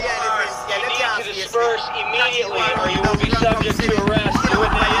disperse immediately or you will be subject to arrest. Do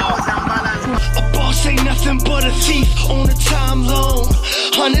it now. A boss ain't nothing but a thief on a time loan.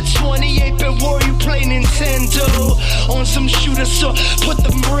 128-bit war, you play Nintendo. On some shooter, so put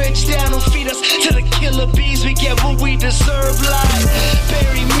the bridge down. Don't feed us to the killer bees. We get what we deserve. Like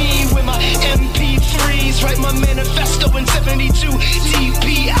bury me with my MP3s. Write my manifesto in 72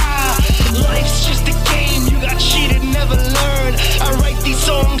 DPI. Life's just a game. You got cheated, never learned. I write these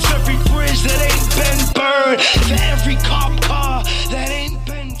songs for every bridge that ain't been burned. For every cop car that ain't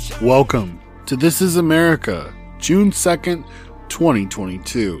been turned. Welcome to This Is America, June 2nd,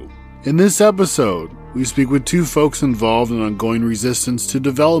 2022. In this episode, we speak with two folks involved in ongoing resistance to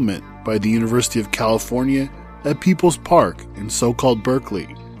development by the University of California at People's Park in so-called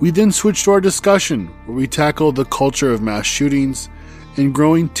Berkeley. We then switch to our discussion, where we tackle the culture of mass shootings and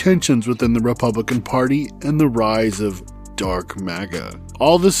growing tensions within the Republican Party and the rise of dark MAGA.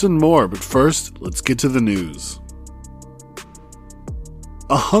 All this and more, but first, let's get to the news.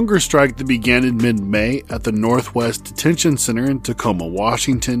 A hunger strike that began in mid-May at the Northwest Detention Center in Tacoma,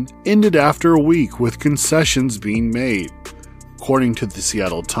 Washington, ended after a week with concessions being made, according to the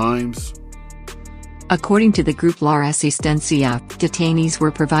Seattle Times. According to the group La Resistencia, detainees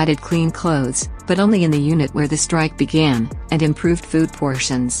were provided clean clothes, but only in the unit where the strike began, and improved food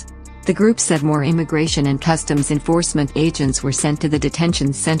portions. The group said more immigration and customs enforcement agents were sent to the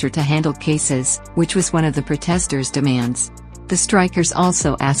detention center to handle cases, which was one of the protesters' demands. The strikers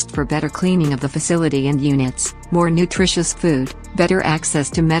also asked for better cleaning of the facility and units, more nutritious food, better access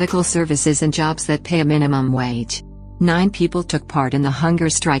to medical services and jobs that pay a minimum wage. 9 people took part in the hunger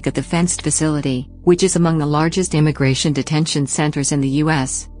strike at the fenced facility, which is among the largest immigration detention centers in the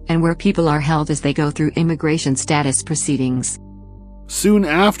U.S., and where people are held as they go through immigration status proceedings. Soon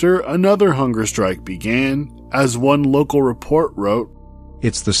after, another hunger strike began, as one local report wrote,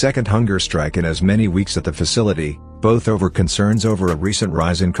 "It's the second hunger strike in as many weeks at the facility, both over concerns over a recent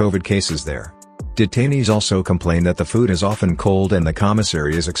rise in COVID cases there. Detainees also complain that the food is often cold and the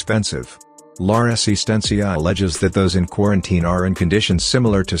commissary is expensive. La Resistencia alleges that those in quarantine are in conditions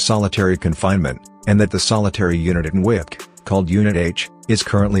similar to solitary confinement, and that the solitary unit in WIC, called Unit H, is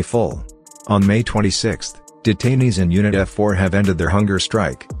currently full." On May 26, detainees in Unit F4 have ended their hunger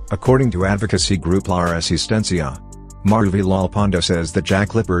strike, according to advocacy group La Resistencia. Maru Villalpando says that Jack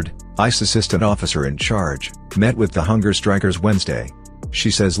Lippard, ICE assistant officer in charge, met with the hunger strikers Wednesday.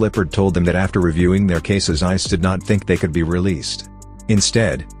 She says Lippard told them that after reviewing their cases, ICE did not think they could be released.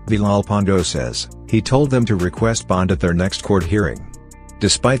 Instead, Villalpando says, he told them to request bond at their next court hearing.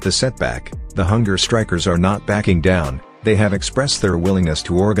 Despite the setback, the hunger strikers are not backing down. They have expressed their willingness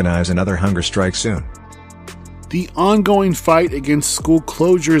to organize another hunger strike soon. The ongoing fight against school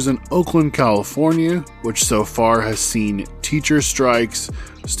closures in Oakland, California, which so far has seen teacher strikes,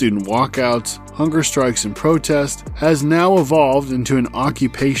 student walkouts, hunger strikes, and protests, has now evolved into an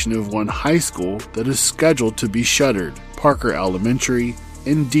occupation of one high school that is scheduled to be shuttered, Parker Elementary,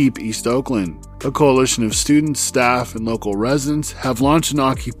 in deep East Oakland. A coalition of students, staff, and local residents have launched an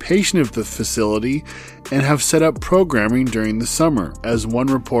occupation of the facility and have set up programming during the summer, as one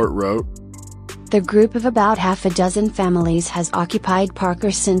report wrote, "The group of about half a dozen families has occupied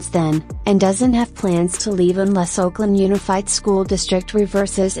Parker since then, and doesn't have plans to leave unless Oakland Unified School District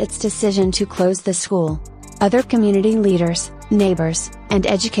reverses its decision to close the school." Other community leaders, neighbors, and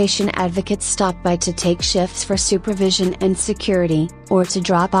education advocates stopped by to take shifts for supervision and security, or to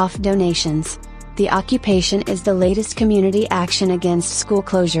drop off donations. The occupation is the latest community action against school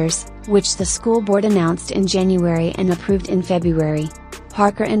closures, which the school board announced in January and approved in February.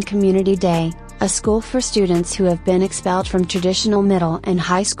 Parker and Community Day, a school for students who have been expelled from traditional middle and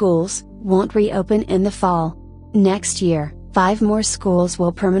high schools, won't reopen in the fall. Next year, 5 more schools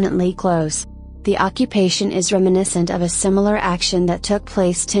will permanently close. The occupation is reminiscent of a similar action that took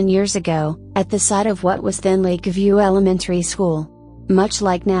place 10 years ago, at the site of what was then Lakeview Elementary School. Much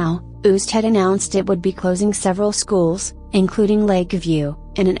like now, UST had announced it would be closing several schools, including Lakeview,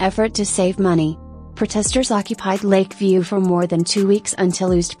 in an effort to save money. Protesters occupied Lakeview for more than 2 weeks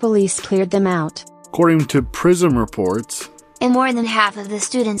until UST police cleared them out. According to Prism reports, and more than half of the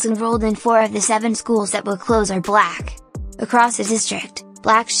students enrolled in 4 of the 7 schools that will close are Black. Across the district,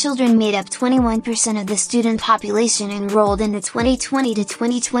 Black children made up 21% of the student population enrolled in the 2020 to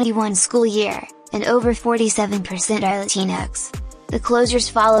 2021 school year, and over 47% are Latinx. The closures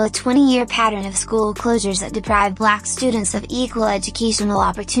follow a 20-year pattern of school closures that deprive Black students of equal educational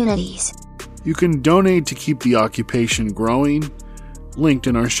opportunities. You can donate to keep the occupation growing, linked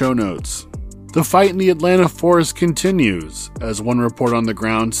in our show notes. The fight in the Atlanta forest continues, as one report on the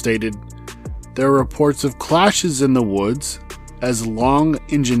ground stated, "There are reports of clashes in the woods, as Long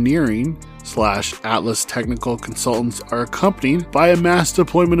Engineering, Atlas technical consultants are accompanied by a mass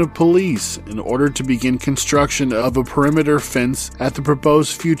deployment of police in order to begin construction of a perimeter fence at the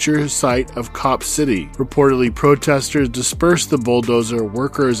proposed future site of Cop City. Reportedly, protesters dispersed the bulldozer,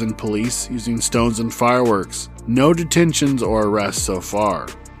 workers, and police using stones and fireworks. No detentions or arrests so far.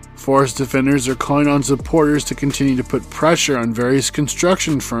 Forest defenders are calling on supporters to continue to put pressure on various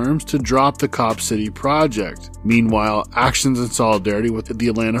construction firms to drop the Cop City project. Meanwhile, actions in solidarity with the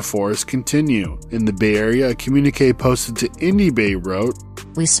Atlanta Forest continue. In the Bay Area, a communique posted to IndieBay wrote,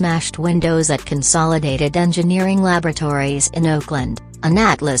 "We smashed windows at Consolidated Engineering Laboratories in Oakland, an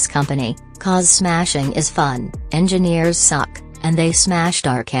Atlas company, 'cause smashing is fun. Engineers suck, and they smashed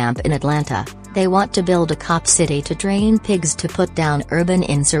our camp in Atlanta. They want to build a Cop City to train pigs to put down urban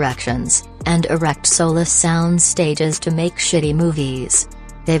insurrections, and erect soulless sound stages to make shitty movies.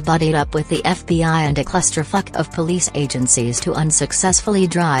 They've buddied up with the FBI and a clusterfuck of police agencies to unsuccessfully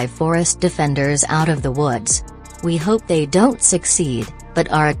drive forest defenders out of the woods. We hope they don't succeed, but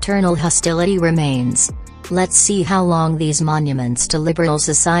our eternal hostility remains. Let's see how long these monuments to liberal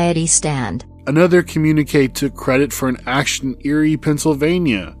society stand." Another communique took credit for an action in Erie,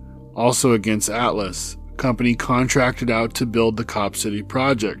 Pennsylvania, also against Atlas, a company contracted out to build the Cop City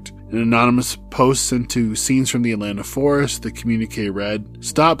project. An anonymous post sent to Scenes from the Atlanta Forest, the communique read,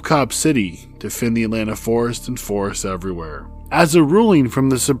 "Stop Cop City, defend the Atlanta Forest and forests everywhere." As a ruling from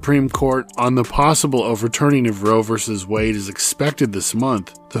the Supreme Court on the possible overturning of Roe v. Wade is expected this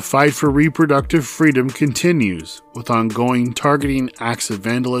month, the fight for reproductive freedom continues, with ongoing targeting acts of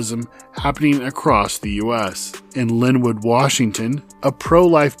vandalism happening across the U.S. In Linwood, Washington, a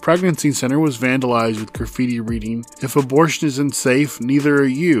pro-life pregnancy center was vandalized with graffiti reading, "If abortion isn't safe, neither are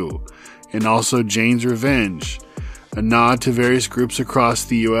you," and also Jane's Revenge, a nod to various groups across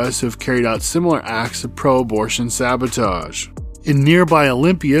the U.S. who have carried out similar acts of pro-abortion sabotage. In nearby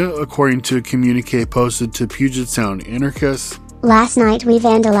Olympia, according to a communique posted to Puget Sound Anarchists, "Last night we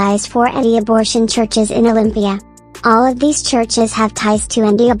vandalized 4 anti-abortion churches in Olympia. All of these churches have ties to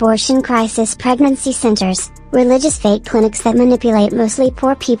anti-abortion crisis pregnancy centers, religious fake clinics that manipulate mostly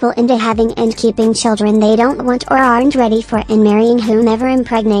poor people into having and keeping children they don't want or aren't ready for and marrying whomever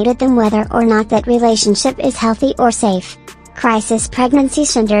impregnated them, whether or not that relationship is healthy or safe. Crisis pregnancy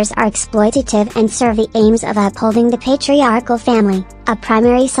centers are exploitative and serve the aims of upholding the patriarchal family, a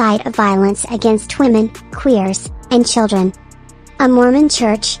primary site of violence against women, queers, and children." A Mormon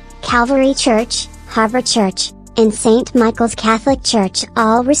church, Calvary Church, Harbor Church, and St. Michael's Catholic Church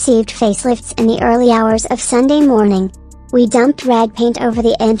all received facelifts in the early hours of Sunday morning. "We dumped red paint over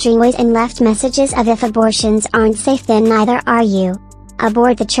the entryways and left messages of 'If abortions aren't safe, then neither are you.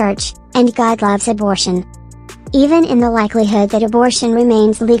 Abort the church, and God loves abortion.'" Even in the likelihood that abortion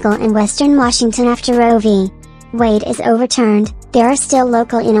remains legal in Western Washington after Roe v. Wade is overturned, there are still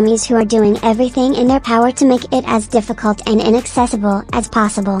local enemies who are doing everything in their power to make it as difficult and inaccessible as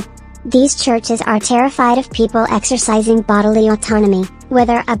possible. These churches are terrified of people exercising bodily autonomy,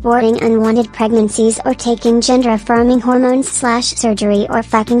 whether aborting unwanted pregnancies or taking gender-affirming hormones/surgery or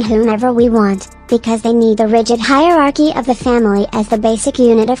fucking whomever we want, because they need the rigid hierarchy of the family as the basic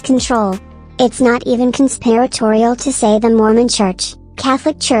unit of control. It's not even conspiratorial to say the Mormon Church,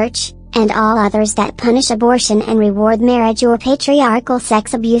 Catholic Church, and all others that punish abortion and reward marriage or patriarchal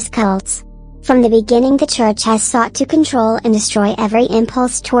sex abuse cults. From the beginning, the Church has sought to control and destroy every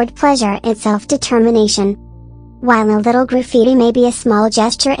impulse toward pleasure and self-determination. While a little graffiti may be a small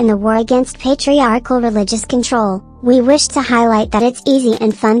gesture in the war against patriarchal religious control, we wish to highlight that it's easy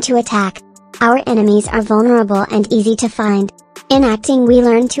and fun to attack. Our enemies are vulnerable and easy to find. In acting we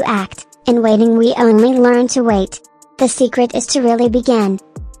learn to act. In waiting we only learn to wait. The secret is to really begin.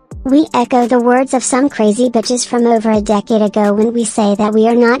 We echo the words of some crazy bitches from over a decade ago when we say that we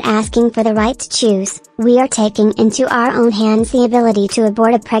are not asking for the right to choose, we are taking into our own hands the ability to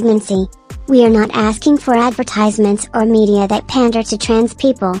abort a pregnancy. We are not asking for advertisements or media that pander to trans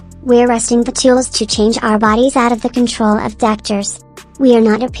people, we're wresting the tools to change our bodies out of the control of doctors. We are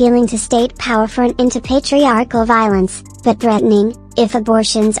not appealing to state power for and into patriarchal violence, but threatening, "If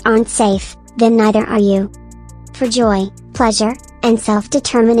abortions aren't safe, then neither are you." For joy, pleasure, and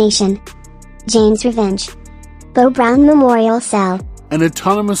self-determination. Jane's Revenge. Bo Brown Memorial Cell. An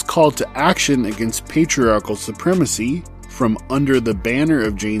autonomous call to action against patriarchal supremacy, from under the banner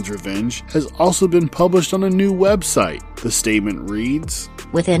of Jane's Revenge, has also been published on a new website. The statement reads,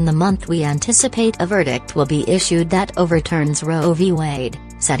 "Within the month we anticipate a verdict will be issued that overturns Roe v. Wade,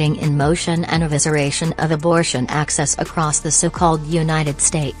 setting in motion an evisceration of abortion access across the so-called United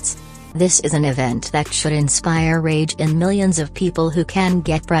States. This is an event that should inspire rage in millions of people who can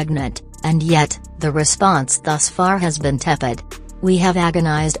get pregnant, and yet, the response thus far has been tepid. We have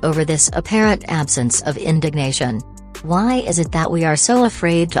agonized over this apparent absence of indignation. Why is it that we are so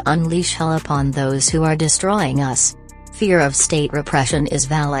afraid to unleash hell upon those who are destroying us? Fear of state repression is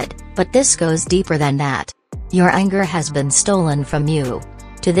valid, but this goes deeper than that. Your anger has been stolen from you.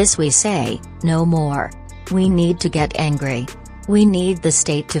 To this we say, no more. We need to get angry. We need the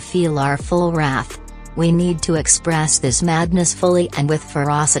state to feel our full wrath. We need to express this madness fully and with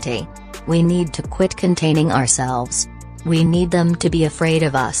ferocity. We need to quit containing ourselves. We need them to be afraid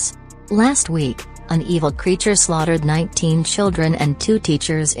of us. Last week, an evil creature slaughtered 19 children and 2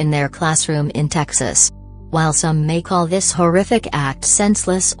 teachers in their classroom in Texas. While some may call this horrific act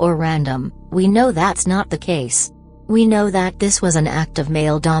senseless or random, we know that's not the case. We know that this was an act of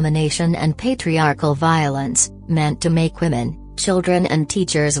male domination and patriarchal violence, meant to make women, children and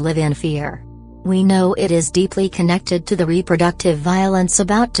teachers live in fear. We know it is deeply connected to the reproductive violence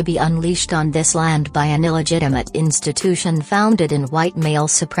about to be unleashed on this land by an illegitimate institution founded in white male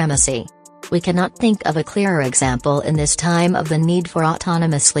supremacy. We cannot think of a clearer example in this time of the need for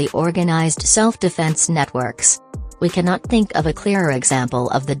autonomously organized self-defense networks. We cannot think of a clearer example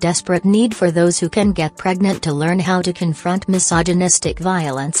of the desperate need for those who can get pregnant to learn how to confront misogynistic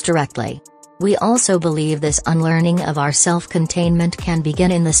violence directly. We also believe this unlearning of our self-containment can begin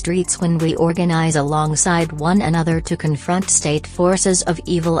in the streets when we organize alongside one another to confront state forces of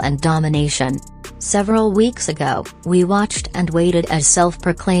evil and domination. Several weeks ago, we watched and waited as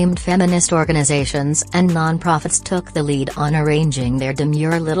self-proclaimed feminist organizations and nonprofits took the lead on arranging their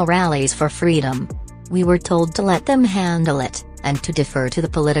demure little rallies for freedom. We were told to let them handle it, and to defer to the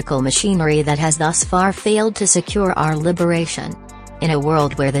political machinery that has thus far failed to secure our liberation. In a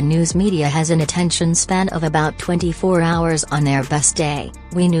world where the news media has an attention span of about 24 hours on their best day,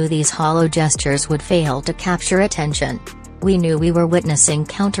 we knew these hollow gestures would fail to capture attention. We knew we were witnessing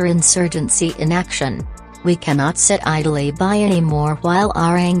counterinsurgency in action. We cannot sit idly by anymore while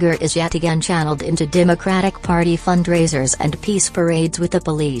our anger is yet again channeled into Democratic Party fundraisers and peace parades with the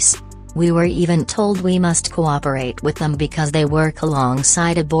police. We were even told we must cooperate with them because they work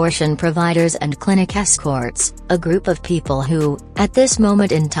alongside abortion providers and clinic escorts, a group of people who, at this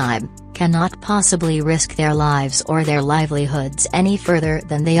moment in time, cannot possibly risk their lives or their livelihoods any further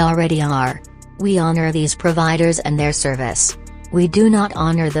than they already are. We honor these providers and their service. We do not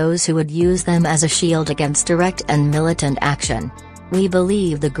honor those who would use them as a shield against direct and militant action. We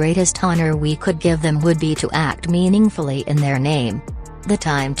believe the greatest honor we could give them would be to act meaningfully in their name. The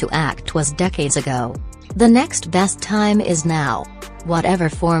time to act was decades ago. The next best time is now. Whatever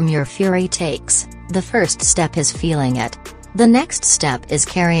form your fury takes, the first step is feeling it. The next step is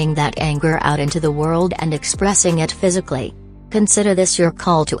carrying that anger out into the world and expressing it physically. Consider this your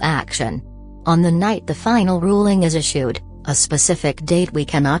call to action. On the night the final ruling is issued, a specific date we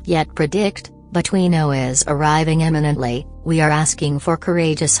cannot yet predict, but we know is arriving imminently, we are asking for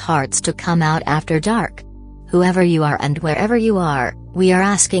courageous hearts to come out after dark. Whoever you are and wherever you are, we are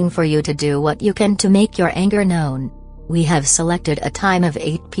asking for you to do what you can to make your anger known. We have selected a time of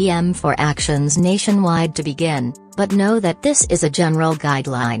 8 p.m. for actions nationwide to begin, but know that this is a general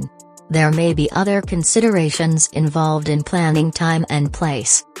guideline. There may be other considerations involved in planning time and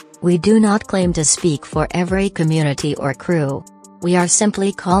place. We do not claim to speak for every community or crew. We are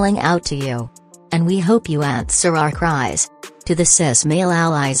simply calling out to you. And we hope you answer our cries. To the cis male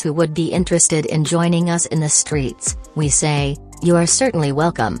allies who would be interested in joining us in the streets, we say, you are certainly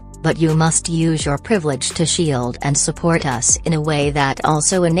welcome, but you must use your privilege to shield and support us in a way that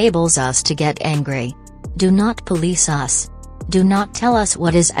also enables us to get angry. Do not police us. Do not tell us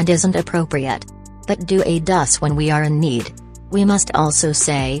what is and isn't appropriate. But do aid us when we are in need. We must also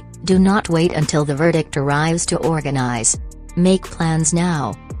say, do not wait until the verdict arrives to organize. Make plans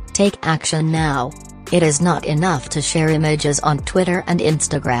now. Take action now. It is not enough to share images on Twitter and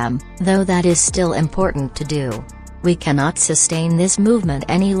Instagram, though that is still important to do. We cannot sustain this movement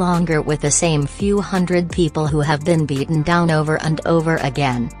any longer with the same few hundred people who have been beaten down over and over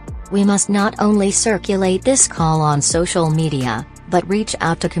again. We must not only circulate this call on social media, but reach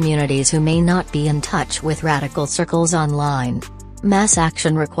out to communities who may not be in touch with radical circles online. Mass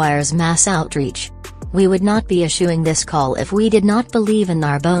action requires mass outreach. We would not be issuing this call if we did not believe in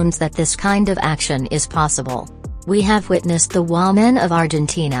our bones that this kind of action is possible. We have witnessed the women of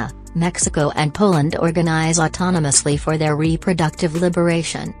Argentina, Mexico and Poland organize autonomously for their reproductive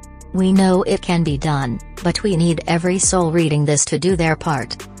liberation. We know it can be done, but we need every soul reading this to do their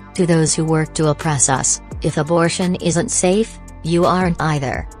part. To those who work to oppress us, if abortion isn't safe, you aren't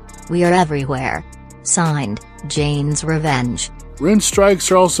either. We are everywhere. Signed, Jane's Revenge. Rent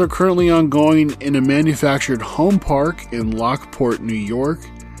strikes are also currently ongoing in a manufactured home park in Lockport, New York.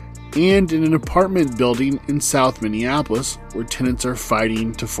 and in an apartment building in South Minneapolis where tenants are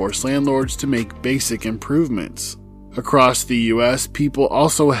fighting to force landlords to make basic improvements. Across the U.S., people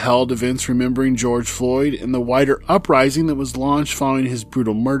also held events remembering George Floyd and the wider uprising that was launched following his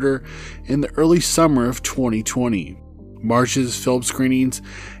brutal murder in the early summer of 2020. Marches, film screenings,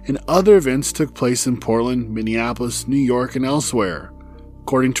 and other events took place in Portland, Minneapolis, New York, and elsewhere.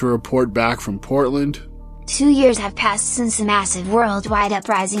 According to a report back from Portland, 2 years have passed since a massive worldwide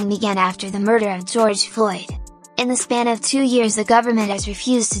uprising began after the murder of George Floyd. In the span of 2 years, the government has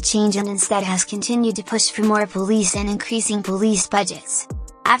refused to change and instead has continued to push for more police and increasing police budgets.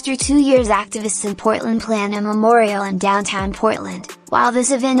 After 2 years, activists in Portland planned a memorial in downtown Portland. While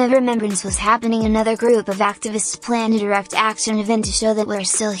this event of remembrance was happening, another group of activists planned a direct action event to show that we're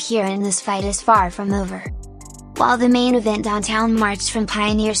still here and this fight is far from over. While the main event downtown marched from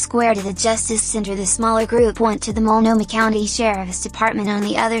Pioneer Square to the Justice Center, the smaller group went to the Multnomah County Sheriff's Department on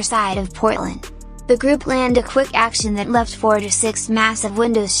the other side of Portland. The group planned a quick action that left 4 to 6 massive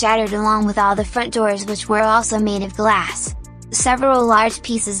windows shattered along with all the front doors, which were also made of glass. Several large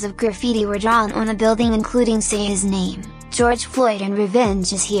pieces of graffiti were drawn on the building, including "Say His Name, George Floyd and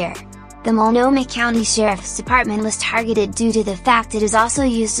Revenge is Here." The Multnomah County Sheriff's Department was targeted due to the fact it is also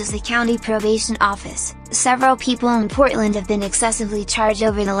used as the county probation office. Several people in Portland have been excessively charged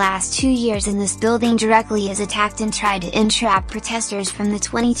over the last 2 years, and this building directly has attacked and tried to entrap protesters from the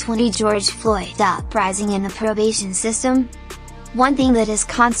 2020 George Floyd uprising in the probation system. One thing that is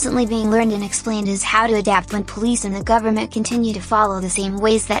constantly being learned and explained is how to adapt when police and the government continue to follow the same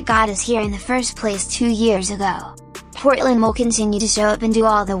ways that got us here in the first place 2 years ago. Portland will continue to show up and do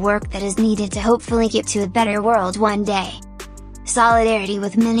all the work that is needed to hopefully get to a better world one day. Solidarity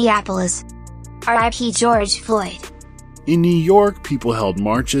with Minneapolis. R.I.P. George Floyd. In New York, people held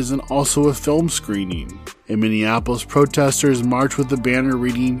marches and also a film screening. In Minneapolis, protesters marched with a banner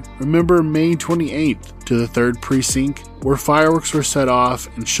reading "Remember May 28th" to the 3rd Precinct, where fireworks were set off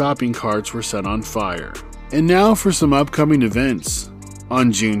and shopping carts were set on fire. And now for some upcoming events. On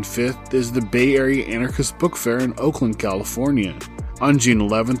June 5th is the Bay Area Anarchist Book Fair in Oakland, California. On June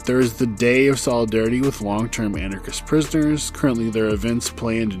 11th, there is the Day of Solidarity with Long-Term Anarchist Prisoners. Currently, there are events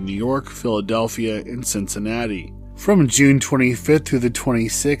planned in New York, Philadelphia, and Cincinnati. From June 25th through the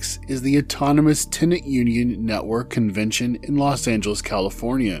 26th is the Autonomous Tenant Union Network Convention in Los Angeles,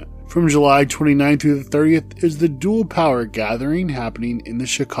 California. From July 29th through the 30th is the Dual Power Gathering happening in the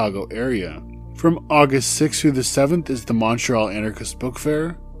Chicago area. From August 6th through the 7th is the Montreal Anarchist Book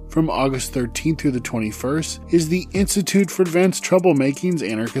Fair. From August 13th through the 21st is the Institute for Advanced Troublemaking's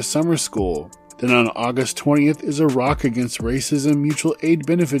Anarchist Summer School. Then on August 20th is a Rock Against Racism Mutual Aid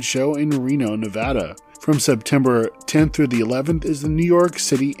Benefit Show in Reno, Nevada. From September 10th through the 11th is the New York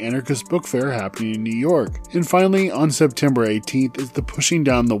City Anarchist Book Fair happening in New York. And finally, on September 18th is the Pushing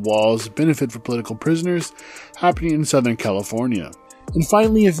Down the Walls Benefit for Political Prisoners happening in Southern California. And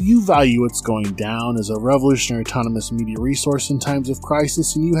finally, if you value It's Going Down as a revolutionary autonomous media resource in times of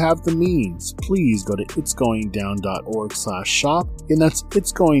crisis and you have the means, please go to itsgoingdown.org/shop, and that's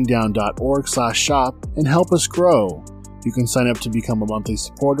itsgoingdown.org/shop, and help us grow. You can sign up to become a monthly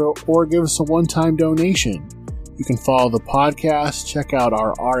supporter or give us a one-time donation. You can follow the podcast, check out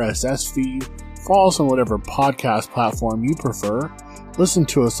our RSS feed, follow us on whatever podcast platform you prefer, listen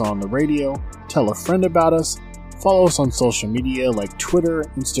to us on the radio, tell a friend about us, follow us on social media like Twitter,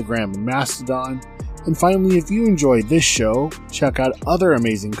 Instagram, and Mastodon. And finally, if you enjoyed this show, check out other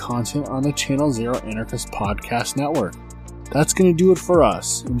amazing content on the Channel Zero Anarchist Podcast Network. That's going to do it for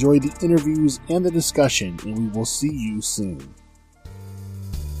us. Enjoy the interviews and the discussion, and we will see you soon.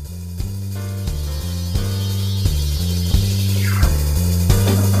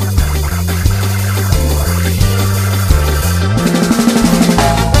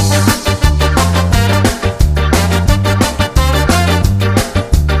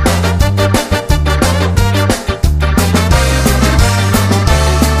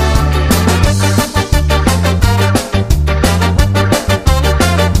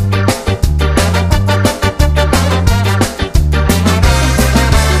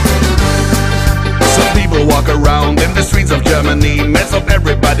 Mess up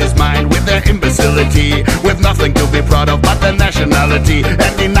everybody's mind with their imbecility, with nothing to be proud of but their nationality,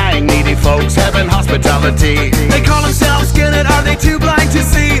 and denying needy folks heaven hospitality. They call themselves skinhead, are they too blind to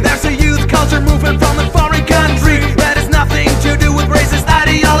see? There's a youth culture movement from a foreign country that has nothing to do with racist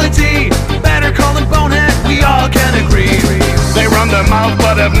ideology. Better call them bonehead, we all can agree. They run their mouth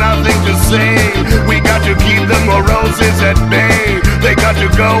but have nothing to say. We got to keep the moroses at bay. They got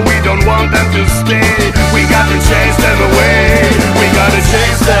to go, we don't want them to stay. We got to chase them away. We gotta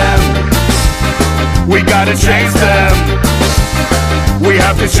chase them. We gotta chase them. We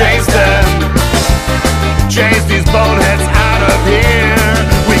have to chase them. Chase these boneheads out of here.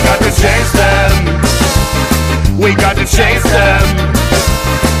 We got to chase them. We got to chase them.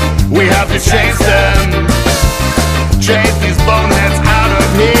 We have to chase them. Chase these boneheads out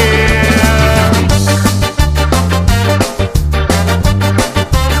of here.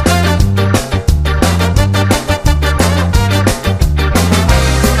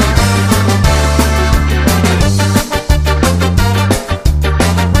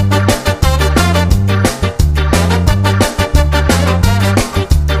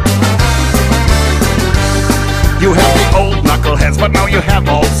 You have the old knuckleheads, but now you have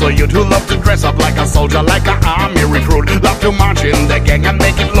also youth who love to dress up like a soldier, like an army recruit. Love to march in the gang and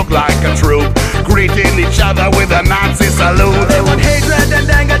make it look like a troop, greeting each other with a Nazi salute. They want hatred and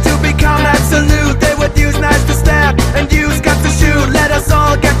anger to become absolute. They would use knives to stab and use guns to shoot. Let us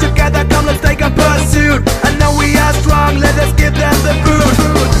all get together, come let's take a pursuit. I know we are strong, let us give them the food.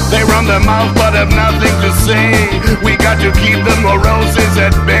 They run their mouth but have nothing to say. We got to keep the moroses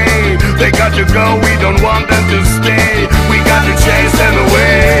at bay. They got to go, we don't want them to stay. We got to chase them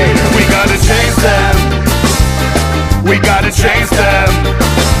away. We got to chase them. We got to chase them.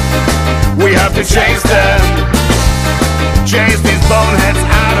 We have to chase them. Chase these boneheads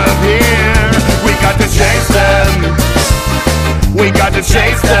out of here. We got to chase them. We got to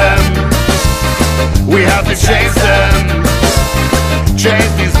chase them. We have to chase them.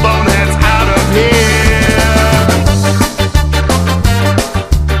 Chase these boneheads out of here.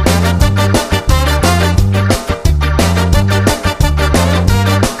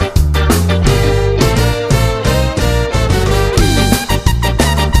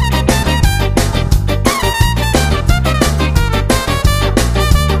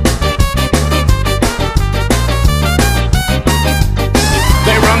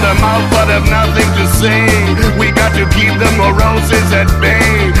 But have nothing to say. We got to keep the moroses at bay.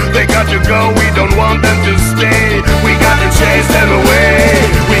 They got to go, we don't want them to stay. We got to chase them away.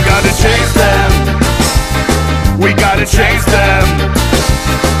 We got to chase them. We got to chase them.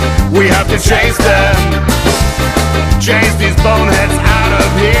 We have to chase them. Chase these boneheads out of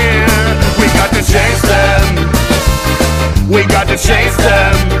here. We got to chase them. We got to chase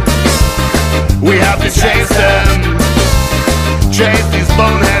them. We have to chase them. Chase these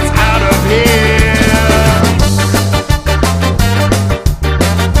boneheads out of here.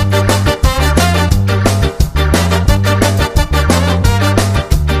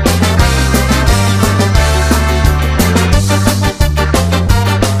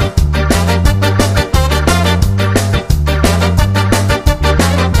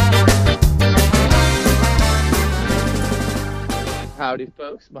 Howdy,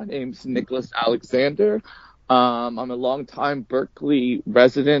 folks. My name's Nicholas Alexander. I'm a longtime Berkeley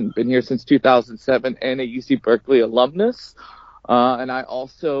resident, been here since 2007, and a UC Berkeley alumnus. And I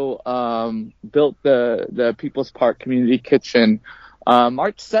also built the People's Park Community Kitchen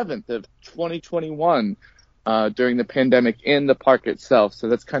March 7th of 2021 during the pandemic in the park itself. So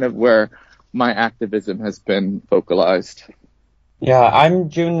that's kind of where my activism has been vocalized. Yeah, I'm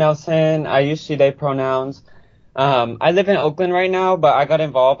June Nelson. I use she, they pronouns. I live in Oakland right now, but I got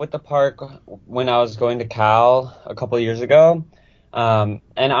involved with the park when I was going to Cal a couple of years ago. And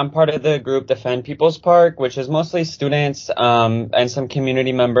I'm part of the group Defend People's Park, which is mostly students and some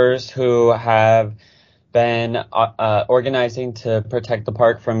community members who have been organizing to protect the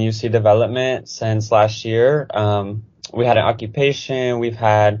park from UC development since last year. We had an occupation, we've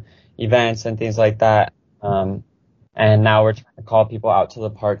had events and things like that. And now we're trying to call people out to the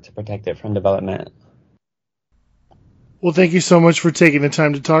park to protect it from development. Well, thank you so much for taking the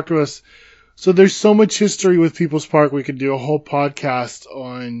time to talk to us. So there's so much history with People's Park. We could do a whole podcast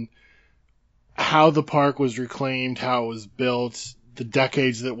on how the park was reclaimed, how it was built, the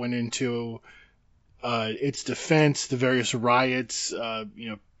decades that went into its defense, the various riots,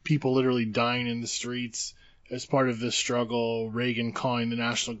 people literally dying in the streets as part of this struggle, Reagan calling the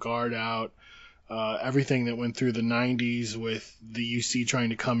National Guard out, everything that went through the 90s with the UC trying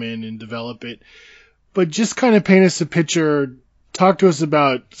to come in and develop it. But just kind of paint us a picture, talk to us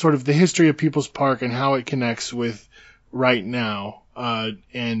about sort of the history of People's Park and how it connects with right now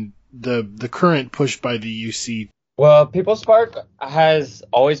and the current push by the UC. Well, People's Park has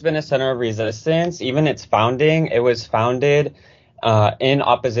always been a center of resistance. Even its founding, it was founded in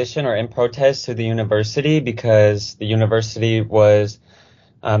opposition or in protest to the university because the university was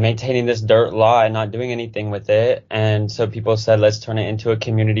maintaining this dirt law and not doing anything with it. And so people said, let's turn it into a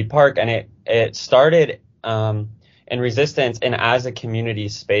community park. And it started in resistance and as a community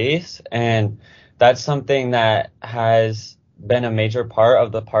space. And that's something that has been a major part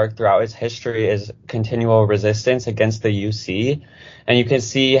of the park throughout its history is continual resistance against the UC. And you can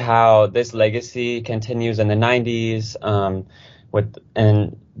see how this legacy continues in the 90s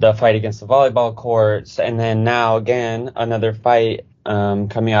and the fight against the volleyball courts. And then now, again, another fight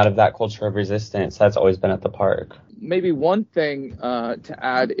coming out of that culture of resistance that's always been at the park. Maybe one thing to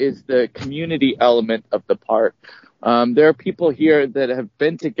add is the community element of the park. There are people here that have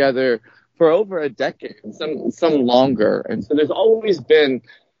been together for over a decade, some longer. And so there's always been,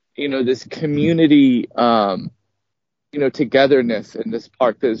 this community, togetherness in this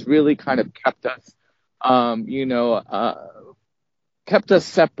park that has really kind of kept us, kept us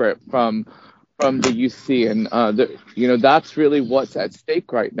separate from the UC. And, that's really what's at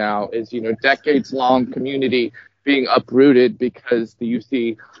stake right now is, decades long community being uprooted because the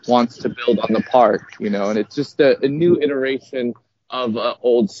UC wants to build on the park, and it's just a new iteration of an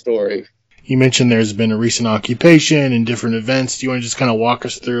old story. You mentioned there's been a recent occupation and different events. Do you want to just kind of walk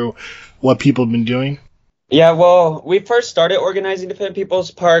us through what people have been doing? Yeah, well, we first started organizing Defend People's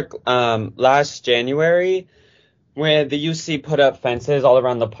Park last January when the UC put up fences all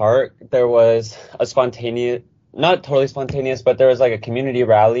around the park. There was a spontaneous, not totally spontaneous, but there was like a community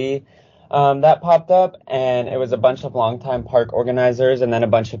rally that popped up, and it was a bunch of longtime park organizers and then a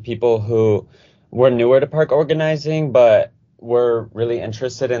bunch of people who were newer to park organizing, but were really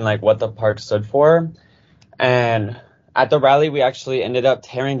interested in like what the park stood for. And at the rally, we actually ended up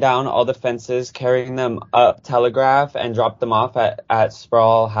tearing down all the fences, carrying them up Telegraph, and dropped them off at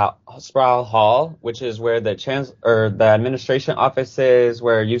Sproul Hall, which is where the administration office is,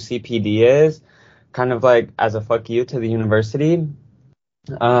 where UCPD is, kind of like as a fuck you to the university.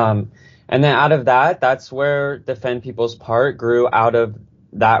 And then out of that, that's where Defend People's Park grew out of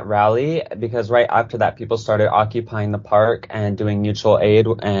that rally, because right after that, people started occupying the park and doing mutual aid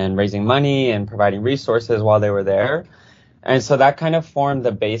and raising money and providing resources while they were there. And so that kind of formed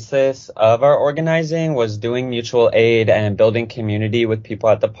the basis of our organizing, was doing mutual aid and building community with people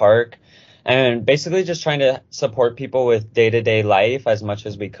at the park, and basically just trying to support people with day-to-day life as much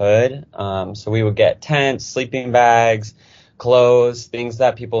as we could. So we would get tents, sleeping bags, clothes, things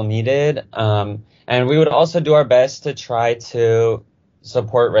that people needed. And we would also do our best to try to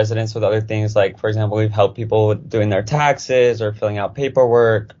support residents with other things. Like, for example, we've helped people with doing their taxes or filling out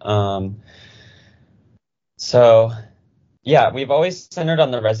paperwork. So yeah, we've always centered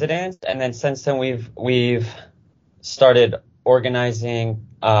on the residents. And then since then, we've started organizing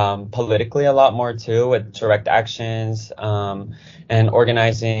politically a lot more too, with direct actions and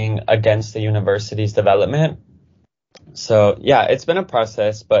organizing against the university's development. So yeah, it's been a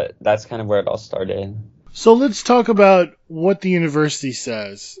process, but that's kind of where it all started. So let's talk about what the university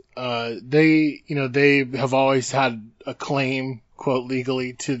says. They have always had a claim, quote,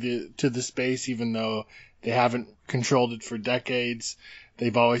 legally to the space, even though they haven't controlled it for decades.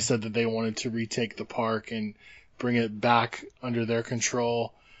 They've always said that they wanted to retake the park and bring it back under their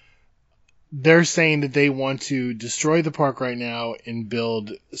control. They're saying that they want to destroy the park right now and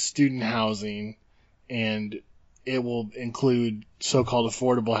build student housing, and it will include so-called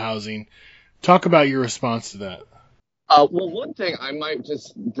affordable housing. Talk about your response to that. Well, one thing I might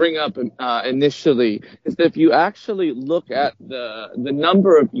just bring up initially is that if you actually look at the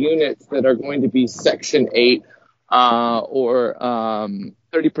number of units that are going to be Section 8 or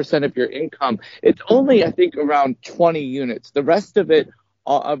 30% of your income, it's only, I think, around 20 units. The rest of the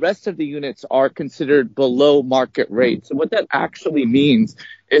units are considered below market rate. So what that actually means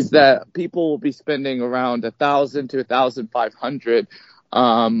is that people will be spending around $1,000 to $1,500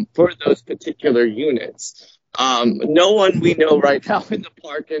 for those particular units. No one we know right now in the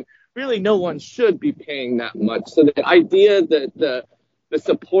park, and really no one should be paying that much. So the idea that the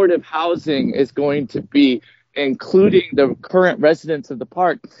supportive housing is going to be including the current residents of the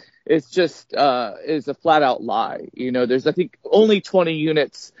park is just is a flat out lie. There's, I think, only 20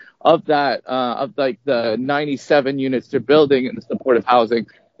 units of that of like the 97 units they're building in the supportive housing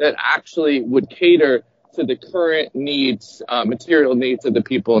that actually would cater to the current needs, material needs of the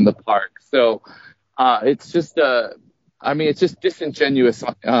people in the park. So it's just it's just disingenuous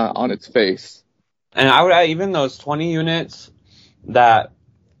on its face. And I would add, even those 20 units that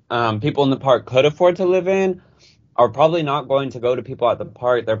people in the park could afford to live in are probably not going to go to people at the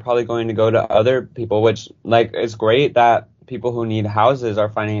park. They're probably going to go to other people, which, like, it's great that people who need houses are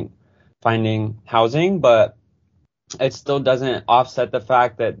finding housing, but it still doesn't offset the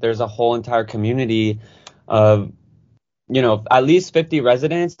fact that there's a whole entire community of, at least 50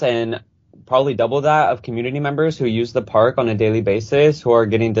 residents and probably double that of community members who use the park on a daily basis who are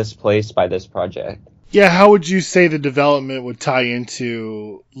getting displaced by this project. Yeah, how would you say the development would tie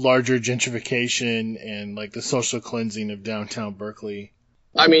into larger gentrification and like the social cleansing of downtown Berkeley?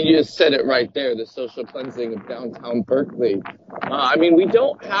 I mean, you just said it right there, the social cleansing of downtown Berkeley. I mean, we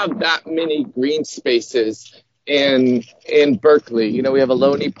don't have that many green spaces in Berkeley. You know, we have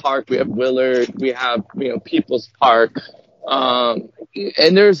Ohlone Park, we have Willard, we have, People's Park. And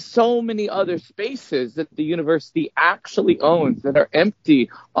there's so many other spaces that the university actually owns that are empty,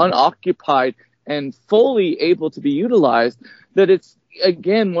 unoccupied, and fully able to be utilized, that it's,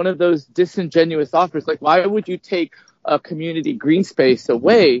 again, one of those disingenuous offers. Like, why would you take a community green space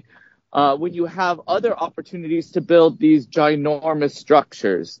away when you have other opportunities to build these ginormous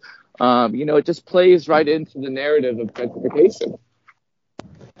structures? It just plays right into the narrative of gentrification.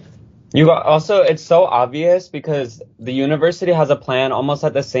 It's so obvious because the university has a plan almost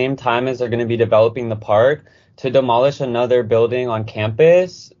at the same time as they're going to be developing the park to demolish another building on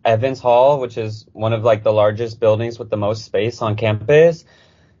campus, Evans Hall, which is one of like the largest buildings with the most space on campus,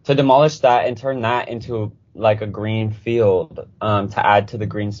 to demolish that and turn that into like a green field to add to the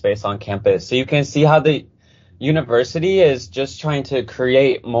green space on campus. So you can see how the university is just trying to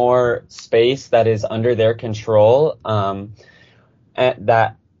create more space that is under their control, and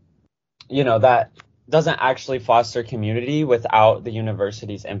that doesn't actually foster community without the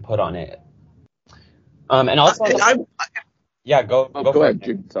university's input on it. And also, go ahead,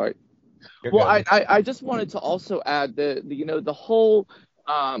 June. Sorry. I just wanted to also add the whole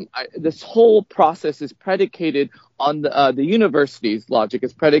this whole process is predicated on the university's logic.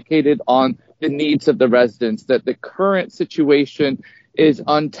 Is predicated on the needs of the residents. That the current situation is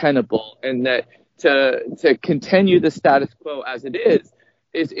untenable, and that to continue the status quo as it is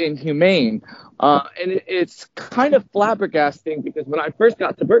inhumane. And it's kind of flabbergasting because when I first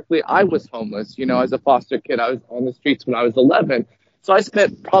got to Berkeley, I was homeless. As a foster kid, I was on the streets when I was 11. So I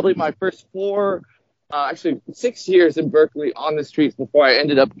spent probably my first 6 years in Berkeley on the streets before I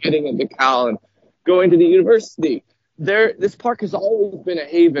ended up getting into Cal and going to the university. This park has always been a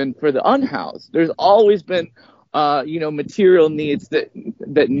haven for the unhoused. There's always been, material needs that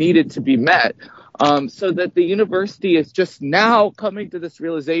needed to be met. So that the university is just now coming to this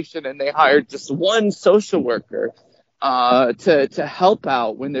realization, and they hired just one social worker to help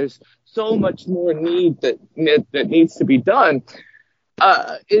out when there's so much more need that needs to be done.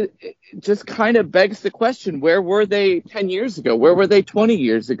 It just kind of begs the question, where were they 10 years ago? Where were they 20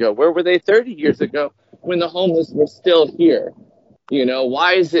 years ago? Where were they 30 years ago when the homeless were still here?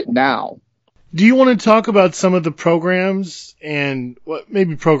 Why is it now? Do you want to talk about some of the programs and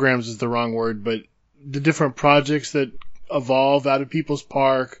maybe programs is the wrong word, but the different projects that evolve out of People's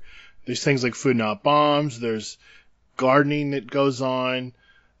Park? There's things like Food Not Bombs. There's gardening that goes on.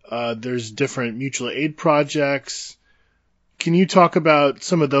 There's different mutual aid projects. Can you talk about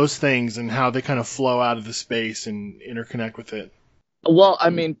some of those things and how they kind of flow out of the space and interconnect with it? Well, I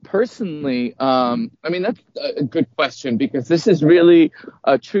mean, personally, that's a good question, because this is really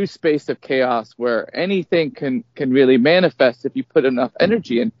a true space of chaos where anything can really manifest if you put enough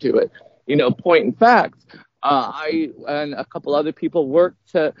energy into it. Point in fact, I and a couple other people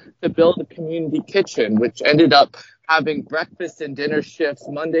worked to build a community kitchen, which ended up having breakfast and dinner shifts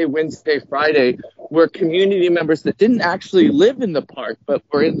Monday, Wednesday, Friday, where community members that didn't actually live in the park but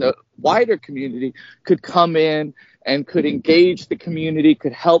were in the wider community could come in and could engage the community,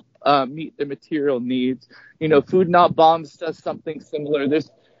 could help meet the material needs. Food Not Bombs does something similar.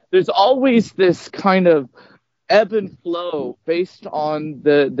 There's always this kind of ebb and flow based on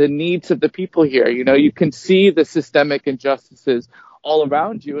the needs of the people here. You can see the systemic injustices all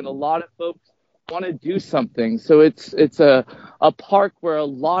around you, and a lot of folks want to do something. So it's a park where a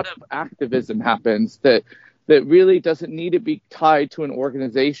lot of activism happens that really doesn't need to be tied to an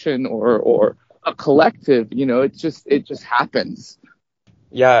organization or a collective. It just happens.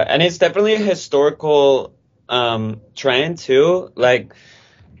 Yeah, and it's definitely a historical trend too. Like,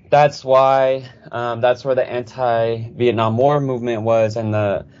 that's why that's where the anti-Vietnam War movement was, and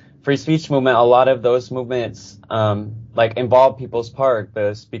the free speech movement. A lot of those movements involve People's Park.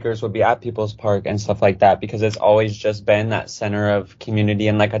 The speakers would be at People's Park and stuff like that, because it's always just been that center of community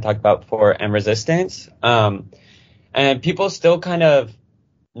and, like I talked about before, and resistance. And people still kind of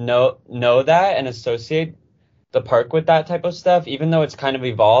know that and associate the park with that type of stuff, even though it's kind of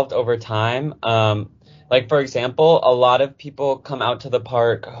evolved over time. For example, a lot of people come out to the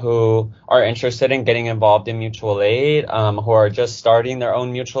park who are interested in getting involved in mutual aid, who are just starting their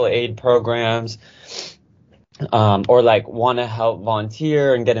own mutual aid programs, or want to help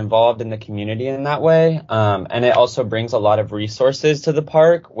volunteer and get involved in the community in that way. And it also brings a lot of resources to the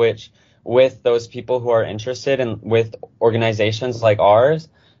park, which with those people who are interested and with organizations like ours,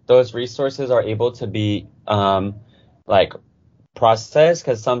 those resources are able to be like processed,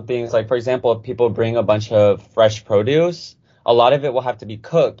 because some things, like for example, if people bring a bunch of fresh produce, a lot of it will have to be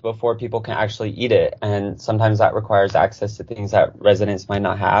cooked before people can actually eat it, and sometimes that requires access to things that residents might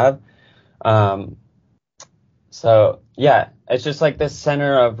not have. So yeah, it's just like this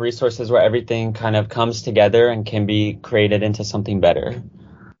center of resources where everything kind of comes together and can be created into something better.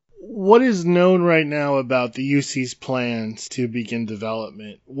 What is known right now about the UC's plans to begin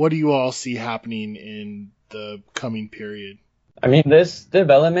development? What do you all see happening in the coming period? I mean, this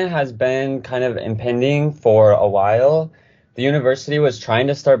development has been kind of impending for a while. The university was trying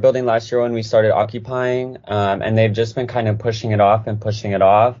to start building last year when we started occupying, and they've just been kind of pushing it off,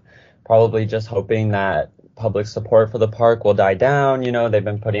 probably just hoping that public support for the park will die down. You know, they've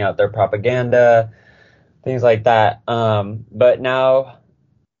been putting out their propaganda, things like that. But now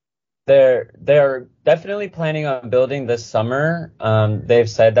they're definitely planning on building this summer. They've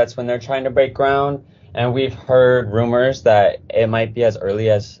said that's when they're trying to break ground. And we've heard rumors that it might be as early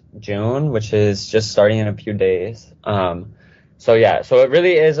as June, which is just starting in a few days. So it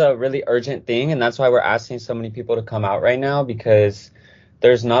really is a really urgent thing. And that's why we're asking so many people to come out right now, because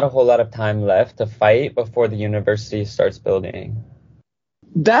there's not a whole lot of time left to fight before the university starts building.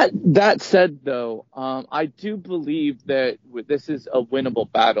 That said, though, I do believe that this is a winnable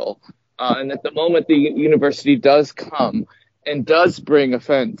battle. And at the moment the university does come and does bring a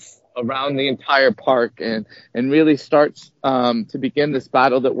fence around the entire park and really starts to begin this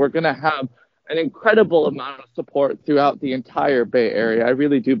battle, that we're going to have an incredible amount of support throughout the entire Bay Area. I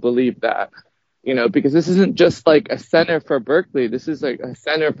really do believe that, you know, because this isn't just like a center for Berkeley. This is like a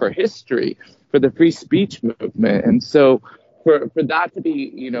center for history, for the free speech movement. And so for that to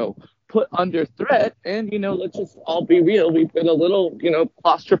be, you know, put under threat, and, you know, let's just all be real, we've been a little, you know,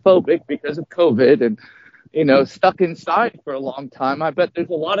 claustrophobic because of COVID and, you know, stuck inside for a long time. I bet there's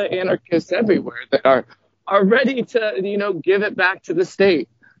a lot of anarchists everywhere that are ready to, you know, give it back to the state.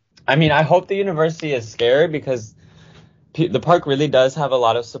 I mean, I hope the university is scared, because the park really does have a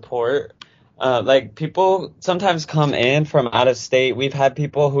lot of support. Like, people sometimes come in from out of state. We've had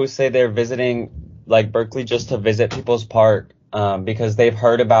people who say they're visiting, like, Berkeley just to visit people's park, because they've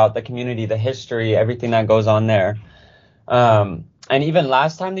heard about the community, the history, everything that goes on there. And even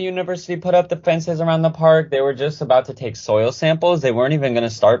last time the university put up the fences around the park, they were just about to take soil samples. They weren't even going to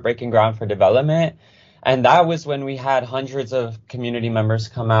start breaking ground for development. And that was when we had hundreds of community members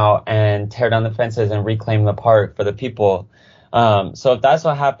come out and tear down the fences and reclaim the park for the people. So if that's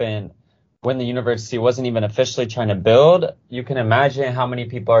what happened when the university wasn't even officially trying to build, you can imagine how many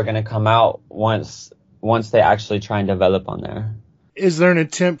people are going to come out once they actually try and develop on there. Is there an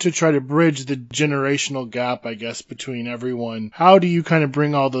attempt to try to bridge the generational gap, I guess, between everyone? How do you kind of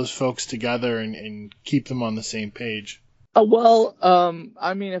bring all those folks together and keep them on the same page? Well,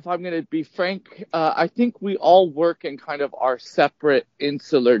 I mean, if I'm going to be frank, I think we all work in kind of our separate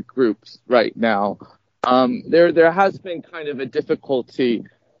insular groups right now. There has been kind of a difficulty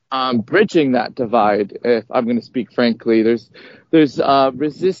bridging that divide, if I'm going to speak frankly. There's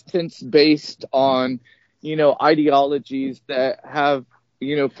resistance based on, you know, ideologies that have,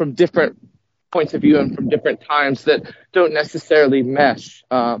 you know, from different points of view and from different times that don't necessarily mesh.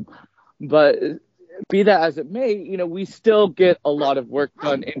 But be that as it may, you know, we still get a lot of work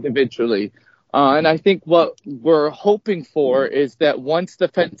done individually. And I think what we're hoping for is that once the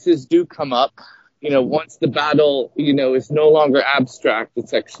fences do come up, you know, once the battle, you know, is no longer abstract,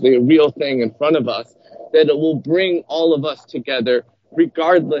 it's actually a real thing in front of us, that it will bring all of us together,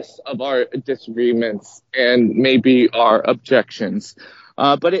 regardless of our disagreements and maybe our objections.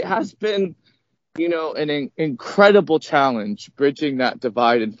 But it has been, you know, an incredible challenge bridging that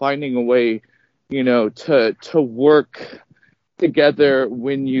divide and finding a way, you know, to work together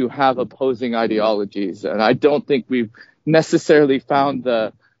when you have opposing ideologies. And I don't think we've necessarily found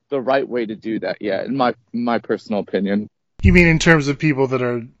the right way to do that yet, in my personal opinion. You mean in terms of people that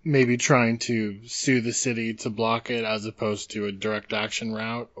are maybe trying to sue the city to block it as opposed to a direct action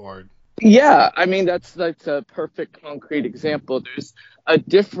route, or? Yeah, I mean, that's a perfect concrete example. There's a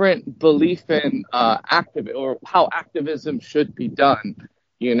different belief in or how activism should be done.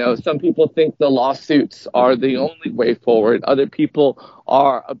 You know, some people think the lawsuits are the only way forward. Other people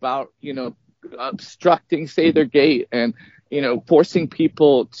are about, you know, obstructing, say, their gate and, you know, forcing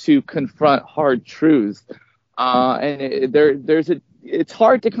people to confront hard truths. And it's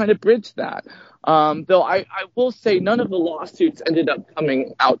hard to kind of bridge that. Though I will say none of the lawsuits ended up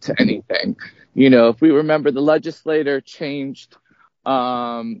coming out to anything. You know, if we remember, the legislator changed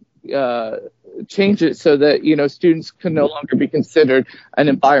it so that, you know, students can no longer be considered an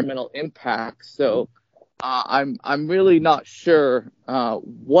environmental impact. So I'm really not sure how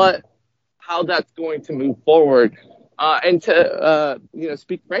that's going to move forward. And to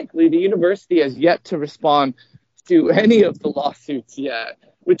speak frankly, the university has yet to respond to any of the lawsuits yet,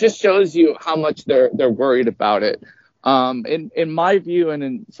 which just shows you how much they're worried about it. In my view, and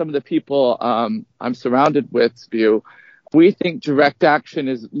in some of the people I'm surrounded with's view, we think direct action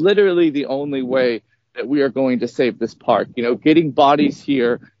is literally the only way that we are going to save this park. Getting bodies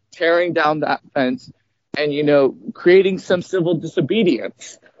here, tearing down that fence, and creating some civil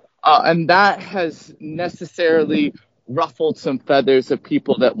disobedience. And that has necessarily ruffled some feathers of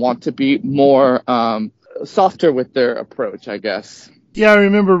people that want to be more softer with their approach, I guess. Yeah, I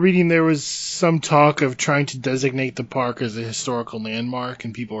remember reading there was some talk of trying to designate the park as a historical landmark,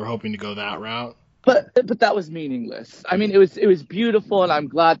 and people were hoping to go that route. But that was meaningless. I mean, it was beautiful, and I'm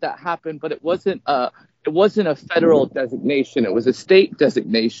glad that happened. But it wasn't a federal designation. It was a state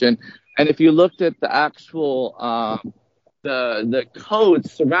designation. And if you looked at the actual the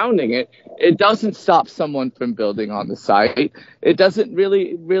codes surrounding it, it doesn't stop someone from building on the site. It doesn't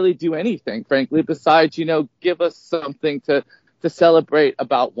really do anything, frankly, besides give us something to celebrate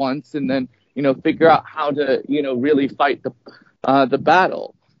about once, and then figure out how to really fight the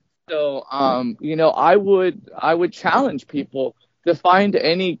battle. So I would challenge people to find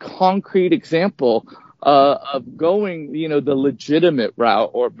any concrete example of going the legitimate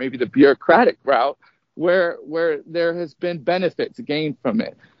route, or maybe the bureaucratic route, where there has been benefits gained from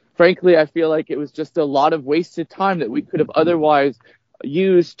it. Frankly, I feel like it was just a lot of wasted time that we could have otherwise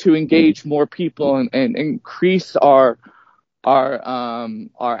used to engage more people and increase our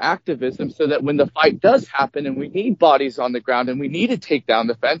activism, so that when the fight does happen and we need bodies on the ground and we need to take down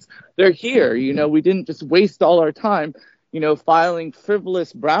the fence, they're here. We didn't just waste all our time, filing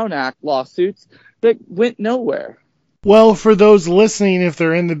frivolous Brown Act lawsuits that went nowhere. Well, for those listening, if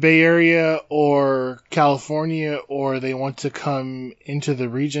they're in the Bay Area or California, or they want to come into the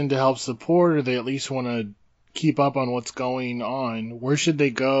region to help support, or they at least want to keep up on what's going on, where should they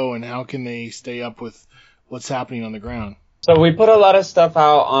go, and how can they stay up with what's happening on the ground? So we put a lot of stuff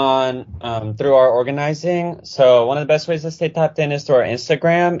out on through our organizing. So one of the best ways to stay tapped in is through our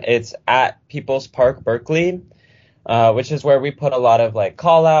Instagram. It's at People's Park Berkeley, which is where we put a lot of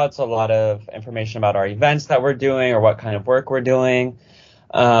call outs, a lot of information about our events that we're doing or what kind of work we're doing.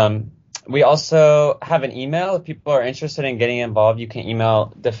 We also have an email. If people are interested in getting involved, you can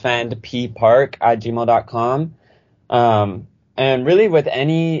email defendppark@gmail.com. And really with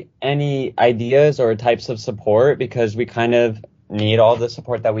any ideas or types of support, because we kind of need all the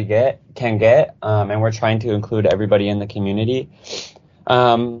support that we can get, and we're trying to include everybody in the community.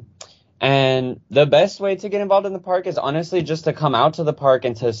 And the best way to get involved in the park is honestly just to come out to the park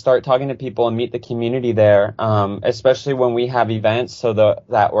and to start talking to people and meet the community there, especially when we have events, so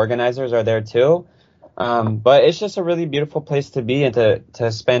that organizers are there too. But it's just a really beautiful place to be and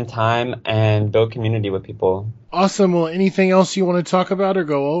to spend time and build community with people. Awesome. Well, anything else you want to talk about or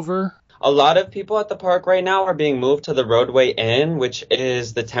go over? A lot of people at the park right now are being moved to the Roadway Inn, which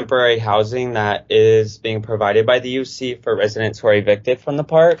is the temporary housing that is being provided by the UC for residents who are evicted from the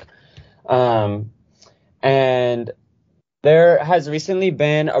park. And there has recently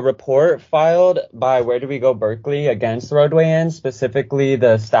been a report filed by Where Do We Go Berkeley against the Roadway Inn, specifically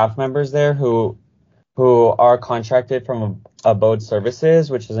the staff members there who are contracted from Abode Services,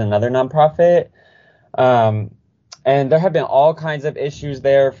 which is another nonprofit. And there have been all kinds of issues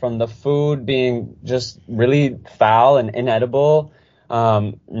there, from the food being just really foul and inedible,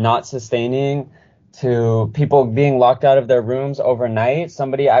 not sustaining, to people being locked out of their rooms overnight.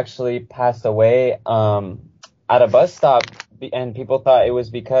 Somebody actually passed away at a bus stop, and people thought it was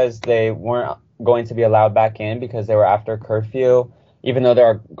because they weren't going to be allowed back in because they were after curfew, even though there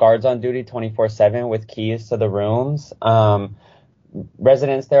are guards on duty 24/7 with keys to the rooms.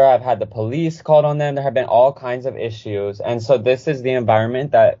 Residents there have had the police called on them. There have been all kinds of issues. And so this is the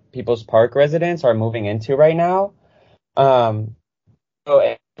environment that People's Park residents are moving into right now. So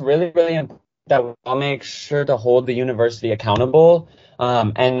it's really, really important that we'll make sure to hold the university accountable,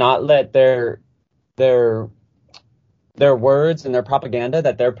 and not let their words and their propaganda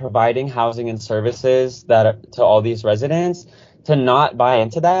that they're providing housing and services to all these residents, to not buy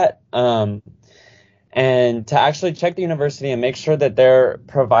into that. And to actually check the university and make sure that they're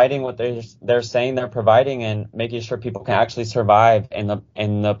providing what they're saying they're providing, and making sure people can actually survive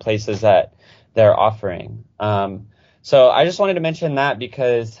in the places that they're offering. So I just wanted to mention that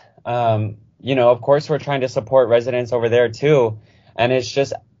because, of course we're trying to support residents over there too. And it's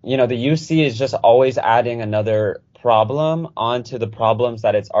just, the UC is just always adding another problem onto the problems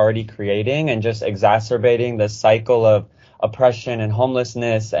that it's already creating and just exacerbating the cycle of oppression and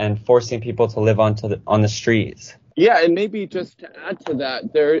homelessness and forcing people to live on the streets. Yeah, and maybe just to add to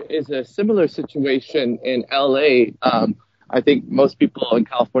that, there is a similar situation in LA. I think most people in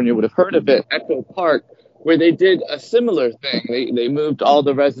California would have heard of it, Echo Park, where they did a similar thing. They moved all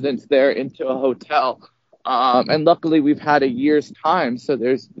the residents there into a hotel. And luckily we've had a year's time. So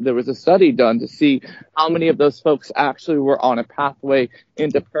there was a study done to see how many of those folks actually were on a pathway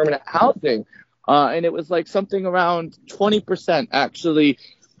into permanent housing. And it was like something around 20% actually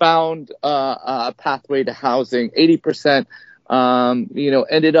found a pathway to housing. 80%,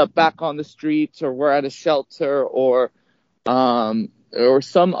 ended up back on the streets or were at a shelter or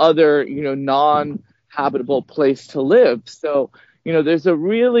some other, non-habitable place to live. So, there's a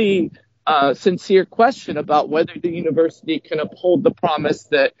really sincere question about whether the university can uphold the promise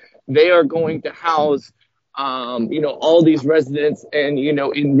that they are going to house, all these residents and,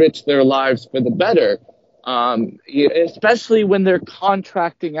 enrich their lives for the better. Especially when they're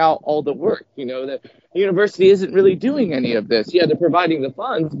contracting out all the work, the university isn't really doing any of this. Yeah, they're providing the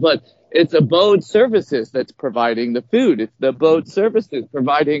funds, but it's Abode Services that's providing the food. It's the Abode Services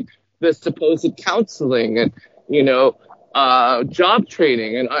providing the supposed counseling and, job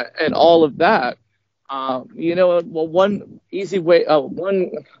training and all of that. One easy way,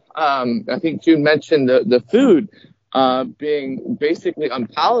 I think June mentioned the food, being basically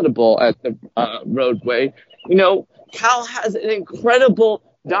unpalatable at the roadway. Cal has an incredible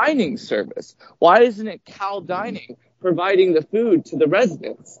dining service. Why isn't it Cal Dining providing the food to the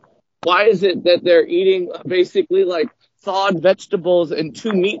residents? Why is it that they're eating basically like thawed vegetables and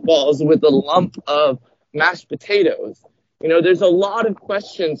 2 meatballs with a lump of mashed potatoes? There's a lot of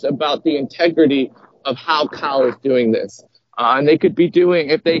questions about the integrity of how Cal is doing this. And they could be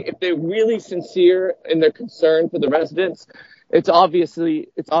doing, if they're really sincere in their concern for the residents, it's obvious they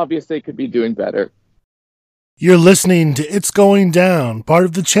could be doing better. You're listening to It's Going Down, part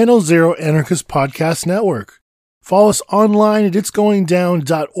of the Channel Zero Anarchist Podcast Network. Follow us online at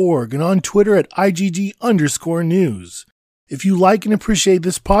itsgoingdown.org and on Twitter at IGD_news. If you like and appreciate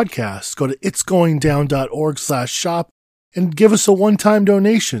this podcast, go to itsgoingdown.org/shop and give us a one-time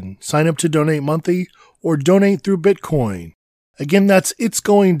donation. Sign up to donate monthly or donate through Bitcoin. Again, that's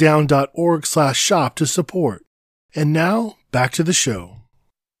itsgoingdown.org/shop to support. And now, back to the show.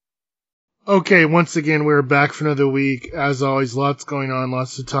 Okay, once again, we're back for another week. As always, lots going on,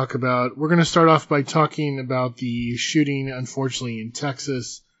 lots to talk about. We're going to start off by talking about the shooting, unfortunately, in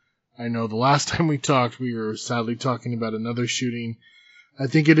Texas. I know the last time we talked, we were sadly talking about another shooting. I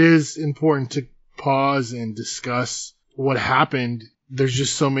think it is important to pause and discuss what happened. There's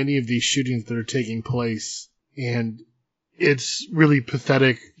just so many of these shootings that are taking place, and it's really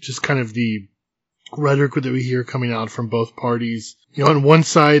pathetic, just kind of the rhetoric that we hear coming out from both parties. On one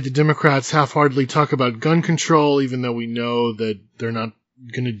side, the Democrats half-heartedly talk about gun control, even though we know that they're not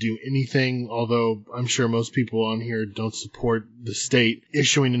going to do anything, although I'm sure most people on here don't support the state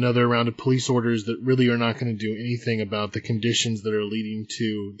issuing another round of police orders that really are not going to do anything about the conditions that are leading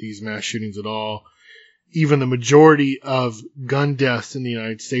to these mass shootings at all. Even the majority of gun deaths in the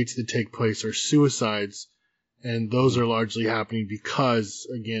United States that take place are suicides, and those are largely happening because,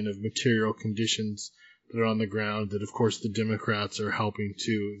 again, of material conditions that are on the ground that, of course, the Democrats are helping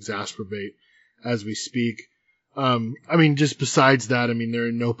to exacerbate as we speak. Just besides that, they're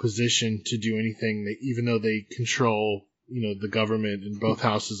in no position to do anything. Even though they control, the government in both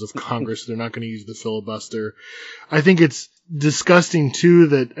houses of Congress, they're not going to use the filibuster. I think it's disgusting, too,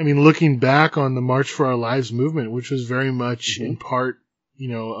 that, looking back on the March for Our Lives movement, which was very much in part,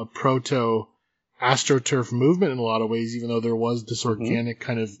 a proto-AstroTurf movement in a lot of ways, even though there was this organic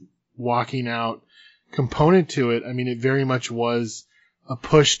kind of walking out component to it. It very much was a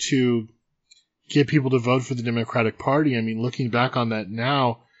push to get people to vote for the Democratic Party. Looking back on that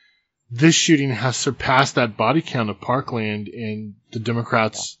now, this shooting has surpassed that body count of Parkland, and the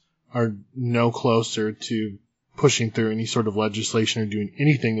Democrats are no closer to pushing through any sort of legislation or doing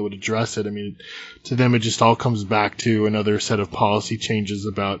anything that would address it. To them, it just all comes back to another set of policy changes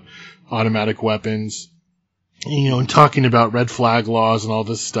about automatic weapons, and talking about red flag laws and all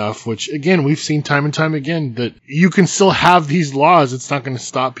this stuff, which, again, we've seen time and time again that you can still have these laws. It's not going to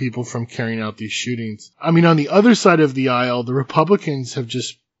stop people from carrying out these shootings. On the other side of the aisle, the Republicans have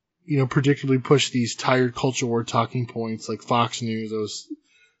just, particularly pushed these tired culture war talking points like Fox News. I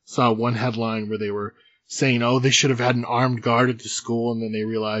saw one headline where they were saying, they should have had an armed guard at the school, and then they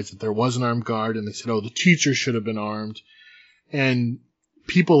realized that there was an armed guard, and they said, the teacher should have been armed. And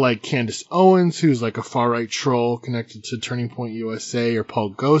people like Candace Owens, who's like a far-right troll connected to Turning Point USA, or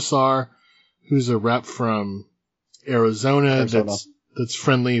Paul Gosar, who's a rep from Arizona. That's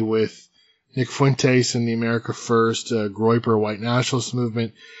friendly with Nick Fuentes and the America First, Groyper white nationalist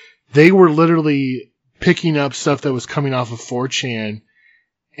movement. They were literally picking up stuff that was coming off of 4chan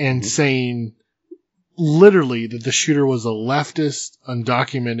and saying literally that the shooter was a leftist,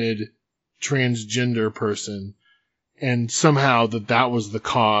 undocumented, transgender person, and somehow that was the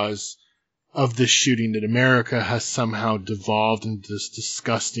cause of this shooting, that America has somehow devolved into this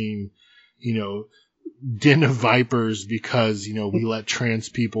disgusting, den of vipers because, we let trans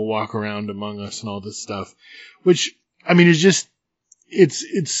people walk around among us and all this stuff, which, it's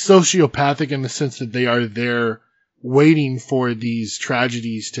sociopathic in the sense that they are there waiting for these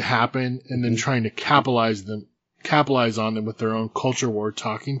tragedies to happen and then trying to capitalize on them with their own culture war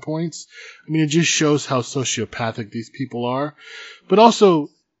talking points. It just shows how sociopathic these people are, but also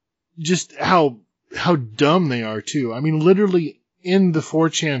just how dumb they are too. Literally in the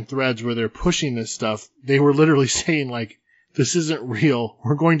 4chan threads where they're pushing this stuff, they were literally saying like, this isn't real.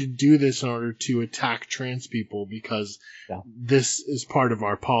 We're going to do this in order to attack trans people because this is part of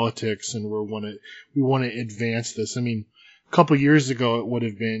our politics and we want to advance this. A couple years ago, it would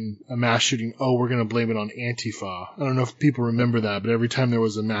have been a mass shooting. Oh, we're going to blame it on Antifa. I don't know if people remember that, but every time there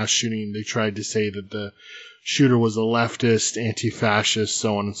was a mass shooting, they tried to say that the shooter was a leftist, anti-fascist,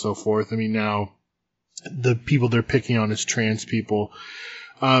 so on and so forth. Now the people they're picking on is trans people.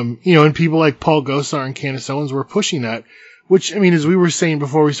 And people like Paul Gosar and Candace Owens were pushing that. Which, as we were saying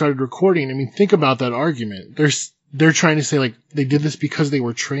before we started recording, think about that argument. They're trying to say, like, they did this because they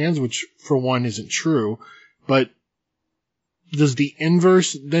were trans, which, for one, isn't true. But does the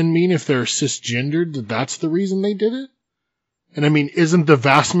inverse then mean if they're cisgendered that that's the reason they did it? And, isn't the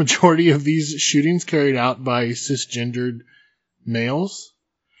vast majority of these shootings carried out by cisgendered males?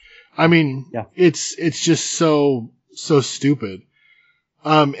 It's just so stupid.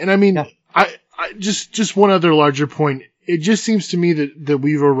 Just one other larger point. It just seems to me that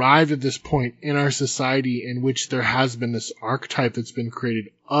we've arrived at this point in our society in which there has been this archetype that's been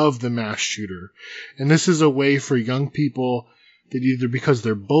created of the mass shooter. And this is a way for young people that either because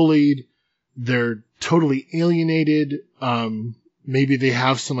they're bullied, they're totally alienated, maybe they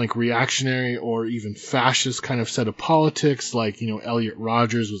have some like reactionary or even fascist kind of set of politics, like, Elliot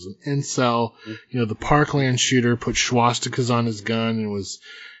Rogers was an incel, the Parkland shooter put swastikas on his gun and was,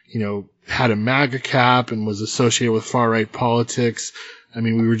 had a MAGA cap and was associated with far-right politics.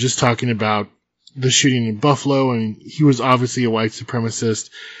 We were just talking about the shooting in Buffalo, and he was obviously a white supremacist.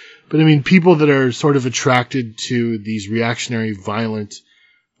 But people that are sort of attracted to these reactionary, violent,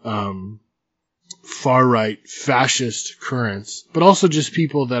 far-right, fascist currents, but also just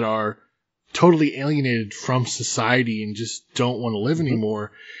people that are totally alienated from society and just don't want to live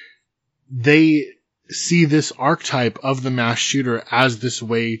anymore, they see this archetype of the mass shooter as this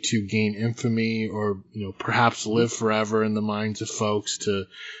way to gain infamy or, perhaps live forever in the minds of folks, to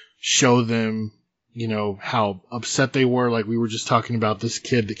show them, how upset they were. Like we were just talking about this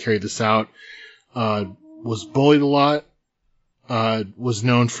kid that carried this out, was bullied a lot, was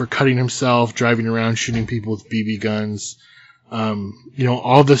known for cutting himself, driving around, shooting people with BB guns.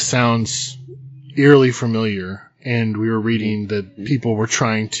 All this sounds eerily familiar. And we were reading that people were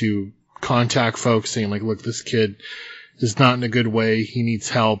trying to contact folks saying like, look, this kid is not in a good way. He needs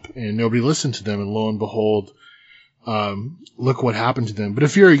help. And nobody listened to them. And lo and behold, look what happened to them. But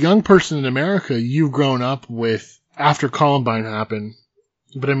if you're a young person in America, you've grown up with, after Columbine happened,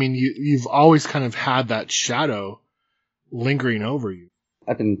 but you've always kind of had that shadow lingering over you.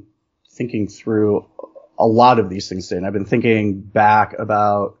 I've been thinking through a lot of these things today, and I've been thinking back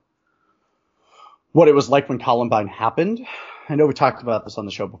about what it was like when Columbine happened. I know we talked about this on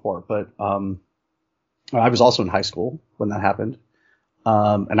the show before, but I was also in high school when that happened.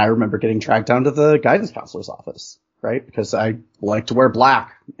 And I remember getting tracked down to the guidance counselor's office, right? Because I like to wear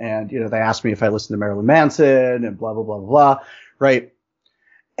black. And, they asked me if I listened to Marilyn Manson and blah, blah, blah, blah, right?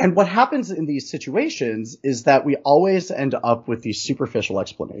 And what happens in these situations is that we always end up with these superficial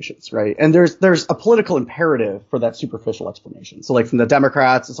explanations, right? And there's a political imperative for that superficial explanation. So like from the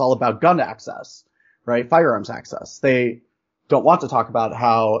Democrats, it's all about gun access, right? Firearms access. They don't want to talk about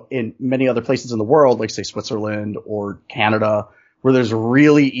how in many other places in the world, like say Switzerland or Canada, where there's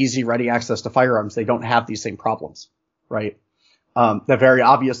really easy, ready access to firearms, they don't have these same problems, right? That very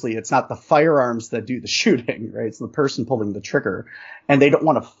obviously it's not the firearms that do the shooting, right? It's the person pulling the trigger, and they don't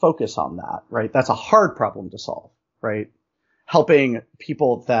want to focus on that, right? That's a hard problem to solve, right? Helping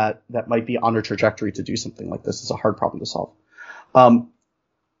people that might be on a trajectory to do something like this is a hard problem to solve.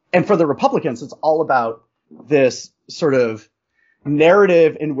 And for the Republicans, it's all about this sort of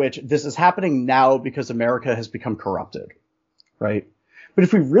narrative in which this is happening now because America has become corrupted, right? But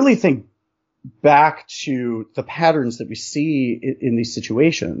if we really think back to the patterns that we see in these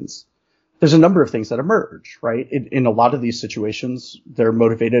situations, there's a number of things that emerge, right? In a lot of these situations, they're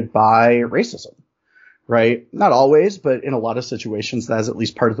motivated by racism, right? Not always, but in a lot of situations, that is at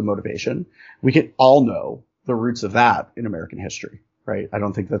least part of the motivation. We can all know the roots of that in American history, right? I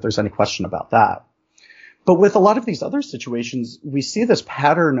don't think that there's any question about that. But with a lot of these other situations, we see this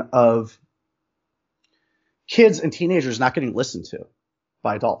pattern of kids and teenagers not getting listened to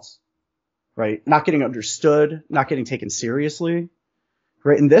by adults, right? Not getting understood, not getting taken seriously,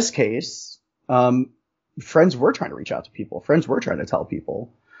 right? In this case, friends were trying to reach out to people. Friends were trying to tell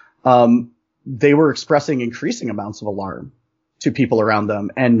people. They were expressing increasing amounts of alarm to people around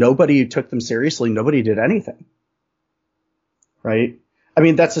them, and nobody took them seriously. Nobody did anything, right? I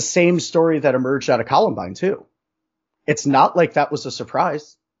mean, that's the same story that emerged out of Columbine too. It's not like that was a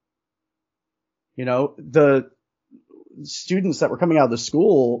surprise. You know, the students that were coming out of the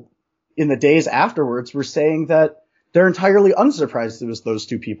school in the days afterwards were saying that they're entirely unsurprised it was those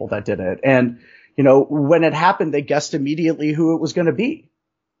two people that did it. And, you know, when it happened, they guessed immediately who it was going to be.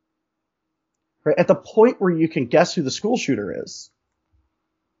 Right? At the point where you can guess who the school shooter is,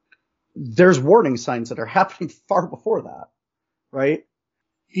 there's warning signs that are happening far before that, right?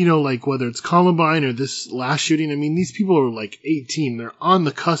 You know, like whether it's Columbine or this last shooting, I mean, these people are like 18. They're on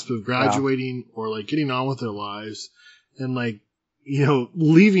the cusp of graduating or like getting on with their lives and like, you know,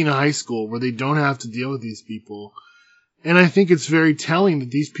 leaving high school where they don't have to deal with these people. And I think it's very telling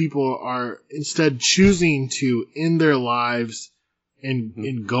that these people are instead choosing to end their lives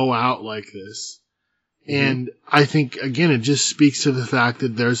and go out like this. And I think, again, it just speaks to the fact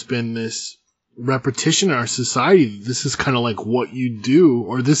that there's been this repetition in our society. This is kind of like what you do,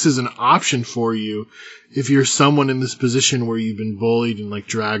 or this is an option for you if you're someone in this position where you've been bullied and like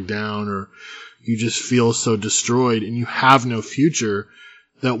dragged down, or you just feel so destroyed and you have no future,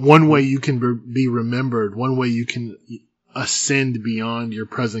 that one way you can be remembered, one way you can ascend beyond your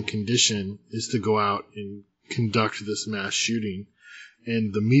present condition is to go out and conduct this mass shooting.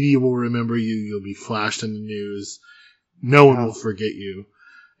 And the media will remember you. You'll be flashed in the news. No one will forget you.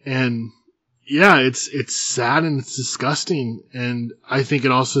 And yeah, it's sad and it's disgusting. And I think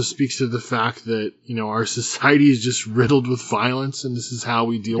it also speaks to the fact that, you know, our society is just riddled with violence, and this is how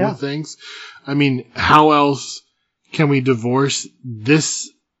we deal with things. I mean, how else can we divorce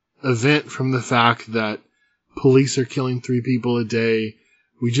this event from the fact that police are killing 3 people a day?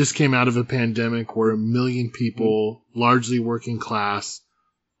 We just came out of a pandemic where 1 million people, largely working class,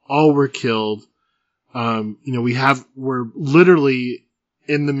 all were killed. You know, we're literally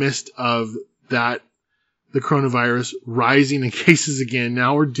in the midst of that, the coronavirus rising in cases again.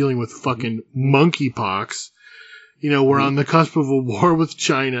 Now we're dealing with fucking monkeypox. You know, we're on the cusp of a war with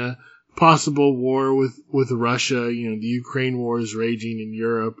China, possible war with Russia. You know, the Ukraine war is raging in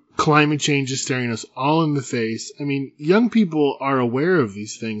Europe. Climate change is staring us all in the face. I mean, young people are aware of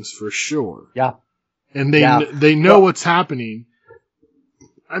these things for sure. Yeah. And they know what's happening.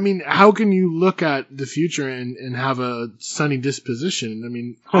 I mean, how can you look at the future and have a sunny disposition? I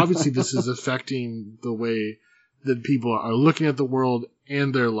mean, obviously this is affecting the way that people are looking at the world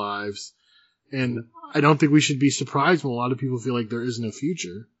and their lives. And I don't think we should be surprised when a lot of people feel like there is no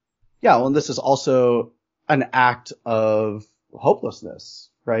future. Yeah, well, and this is also an act of hopelessness,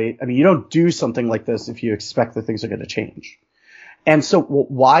 right? I mean, you don't do something like this if you expect that things are going to change. And so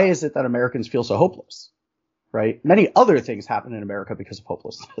why is it that Americans feel so hopeless, right? Many other things happen in America because of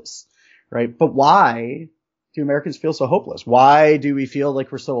hopelessness, right? But why do Americans feel so hopeless? Why do we feel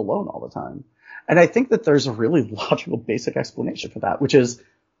like we're so alone all the time? And I think that there's a really logical, basic explanation for that, which is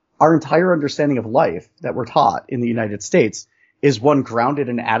our entire understanding of life that we're taught in the United States is one grounded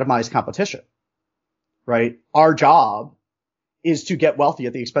in atomized competition, right? Our job is to get wealthy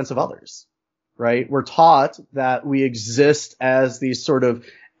at the expense of others, right? We're taught that we exist as these sort of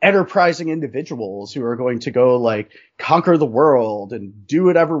enterprising individuals who are going to go like conquer the world and do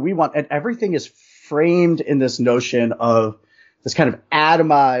whatever we want. And everything is framed in this notion of this kind of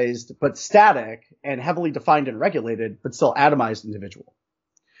atomized, but static and heavily defined and regulated, but still atomized individual.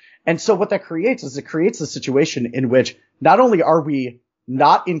 And so what that creates is it creates a situation in which not only are we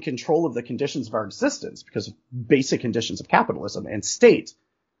not in control of the conditions of our existence because of basic conditions of capitalism and state,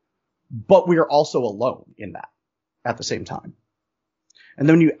 but we are also alone in that at the same time. And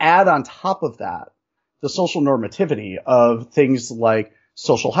then when you add on top of that the social normativity of things like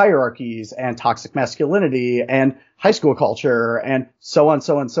social hierarchies and toxic masculinity and high school culture and so on,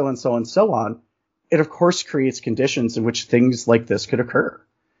 so on, so on, so on, so on, it of course creates conditions in which things like this could occur,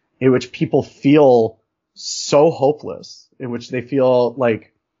 in which people feel so hopeless, in which they feel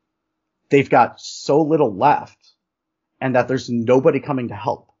like they've got so little left and that there's nobody coming to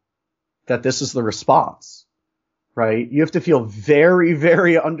help, that this is the response, right? You have to feel very,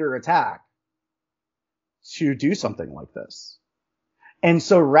 very under attack to do something like this. And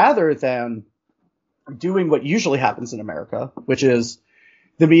so rather than doing what usually happens in America, which is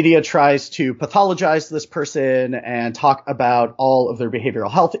the media tries to pathologize this person and talk about all of their behavioral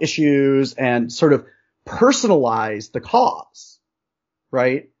health issues and sort of personalize the cause,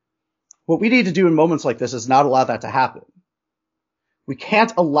 right? What we need to do in moments like this is not allow that to happen. We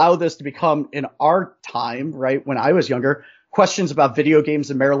can't allow this to become, in our time, right, when I was younger, questions about video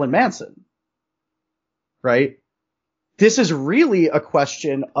games and Marilyn Manson, right? This is really a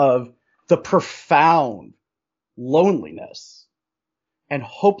question of the profound loneliness and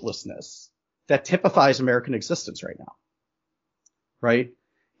hopelessness that typifies American existence right now, right?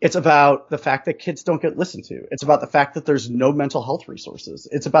 It's about the fact that kids don't get listened to. It's about the fact that there's no mental health resources.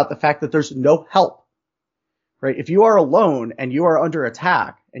 It's about the fact that there's no help, right? If you are alone and you are under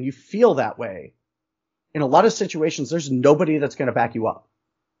attack and you feel that way, in a lot of situations, there's nobody that's going to back you up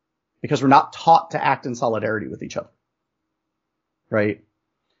because we're not taught to act in solidarity with each other, right?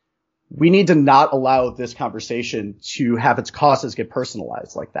 We need to not allow this conversation to have its causes get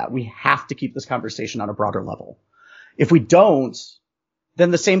personalized like that. We have to keep this conversation on a broader level. If we don't,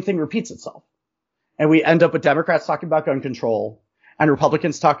 then the same thing repeats itself. And we end up with Democrats talking about gun control and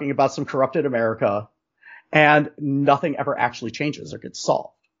Republicans talking about some corrupted America, and nothing ever actually changes or gets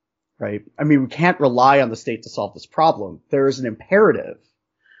solved, right? I mean, we can't rely on the state to solve this problem. There is an imperative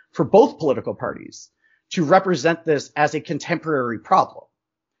for both political parties to represent this as a contemporary problem,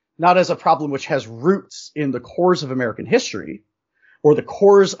 not as a problem which has roots in the cores of American history or the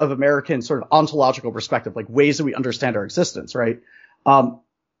cores of American sort of ontological perspective, like ways that we understand our existence, right?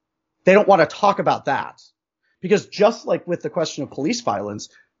 They don't want to talk about that because just like with the question of police violence,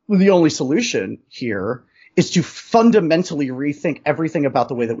 the only solution here is to fundamentally rethink everything about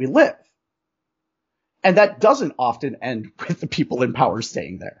the way that we live. And that doesn't often end with the people in power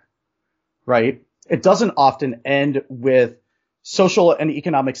staying there, right? It doesn't often end with social and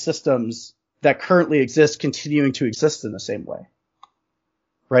economic systems that currently exist continuing to exist in the same way,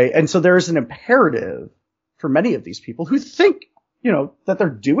 right? And so there is an imperative for many of these people who think, you know, that they're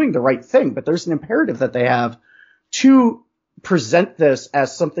doing the right thing, but there's an imperative that they have to present this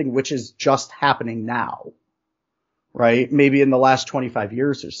as something which is just happening now, right? Maybe in the last 25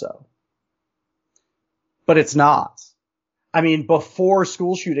 years or so. But it's not. I mean, before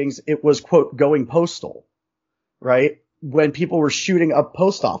school shootings, it was, quote, going postal, right? When people were shooting up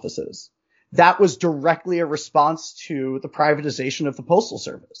post offices. That was directly a response to the privatization of the Postal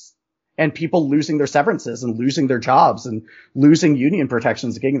Service and people losing their severances and losing their jobs and losing union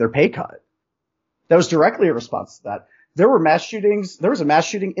protections and getting their pay cut. That was directly a response to that. There were mass shootings. There was a mass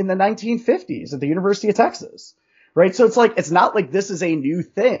shooting in the 1950s at the University of Texas, right? So it's like, it's not like this is a new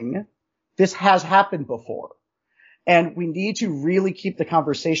thing. This has happened before. And we need to really keep the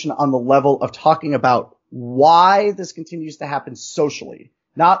conversation on the level of talking about why this continues to happen socially,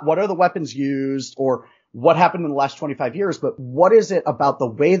 not what are the weapons used or what happened in the last 25 years, but what is it about the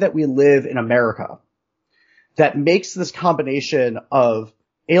way that we live in America that makes this combination of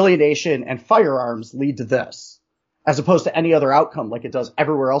alienation and firearms lead to this, as opposed to any other outcome like it does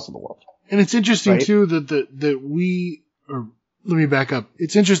everywhere else in the world. And it's interesting, right? too, let me back up.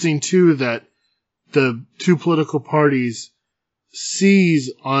 It's interesting, too, that the two political parties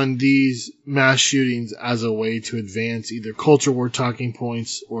seize on these mass shootings as a way to advance either culture war talking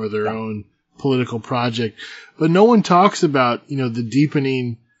points or their own political project. But no one talks about, you know, the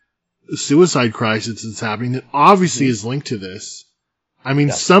deepening suicide crisis that's happening that obviously is linked to this. I mean,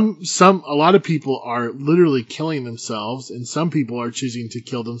 a lot of people are literally killing themselves and some people are choosing to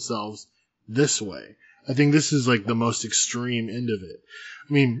kill themselves this way. I think this is like the most extreme end of it.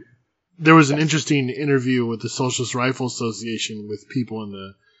 I mean, there was an interesting interview with the Socialist Rifle Association with people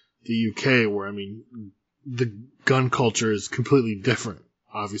in the UK where, I mean, the gun culture is completely different,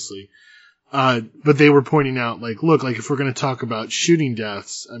 obviously. But they were pointing out, like, look, like if we're going to talk about shooting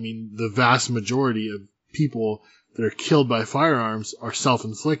deaths, I mean, the vast majority of people that are killed by firearms are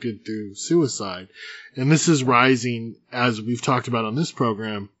self-inflicted through suicide. And this is rising, as we've talked about on this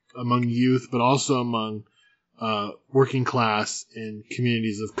program, among youth, but also among working class and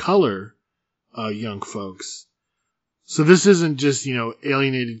communities of color young folks. So this isn't just, you know,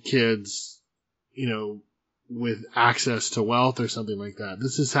 alienated kids, you know, with access to wealth or something like that.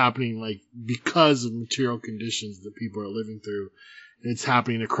 This is happening like because of material conditions that people are living through. And it's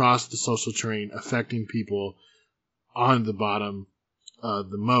happening across the social terrain, affecting people on the bottom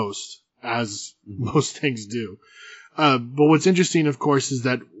the most, as most things do. But what's interesting, of course, is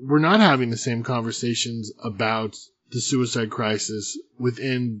that we're not having the same conversations about the suicide crisis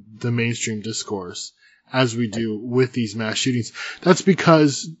within the mainstream discourse as we do with these mass shootings. That's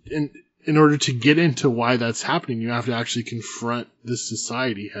because in order to get into why that's happening, you have to actually confront this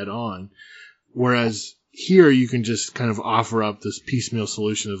society head on. Whereas here you can just kind of offer up this piecemeal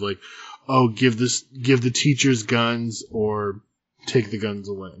solution of like, oh, give the teachers guns or take the guns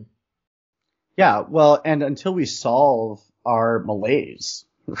away. Yeah, well, and until we solve our malaise,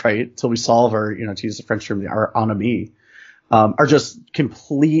 right? Until we solve our, to use the French term, our ennui, our just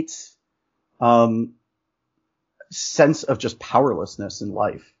complete sense of just powerlessness in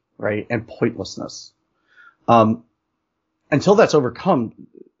life, right? And pointlessness. Until that's overcome,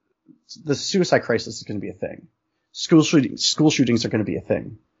 the suicide crisis is going to be a thing. School shootings are going to be a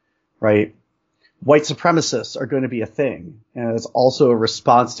thing, right? White supremacists are going to be a thing. And it's also a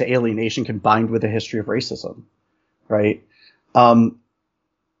response to alienation combined with a history of racism, right? And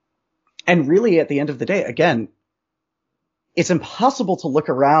really, at the end of the day, again, it's impossible to look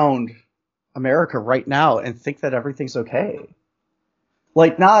around America right now and think that everything's okay.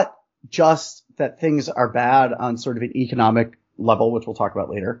 Like, not just that things are bad on sort of an economic level, which we'll talk about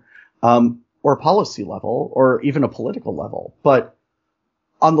later, or a policy level, or even a political level, but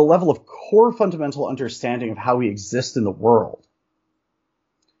on the level of core fundamental understanding of how we exist in the world.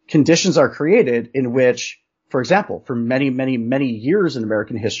 Conditions are created in which, for example, for many, many, many years in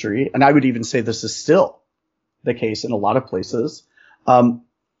American history, and I would even say this is still the case in a lot of places,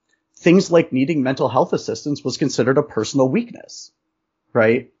 things like needing mental health assistance was considered a personal weakness,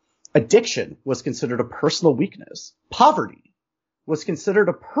 right? Addiction was considered a personal weakness. Poverty was considered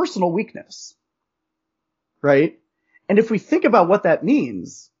a personal weakness, right? And if we think about what that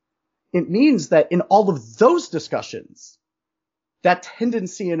means, it means that in all of those discussions, that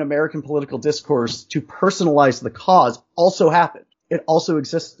tendency in American political discourse to personalize the cause also happened. It also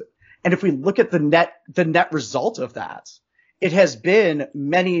existed. And if we look at the net result of that, it has been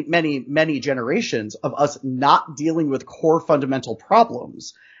many, many, many generations of us not dealing with core fundamental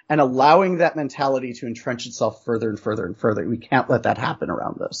problems and allowing that mentality to entrench itself further and further and further. We can't let that happen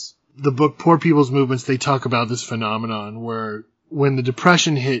around us. The book Poor People's Movements, they talk about this phenomenon where when the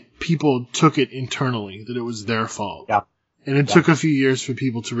Depression hit, people took it internally, that it was their fault. Yeah. And it took a few years for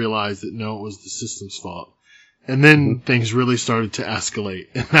people to realize that no, it was the system's fault. And then things really started to escalate.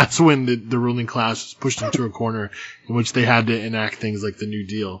 And that's when the ruling class was pushed into a corner in which they had to enact things like the New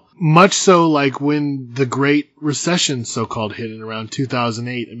Deal. Much so like when the Great Recession, so-called, hit in around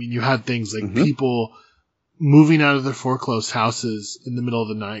 2008. I mean, you had things like people moving out of their foreclosed houses in the middle of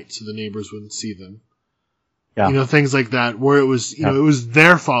the night so the neighbors wouldn't see them. Yeah. Things like that, where it was, it was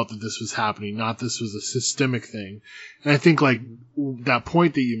their fault that this was happening, not this was a systemic thing. And I think like that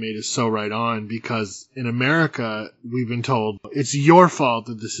point that you made is so right on, because in America, we've been told it's your fault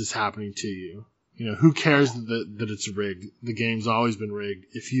that this is happening to you. Who cares that it's rigged? The game's always been rigged.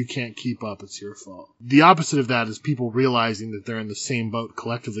 If you can't keep up, it's your fault. The opposite of that is people realizing that they're in the same boat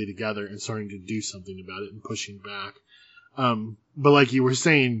collectively together and starting to do something about it and pushing back. But like you were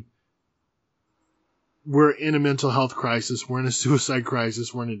saying, we're in a mental health crisis, we're in a suicide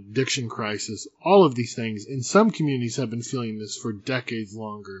crisis, we're in an addiction crisis. All of these things, in some communities, have been feeling this for decades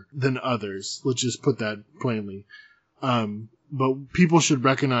longer than others. Let's just put that plainly. But people should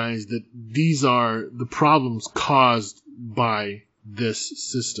recognize that these are the problems caused by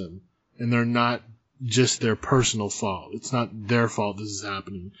this system, and they're not just their personal fault. It's not their fault this is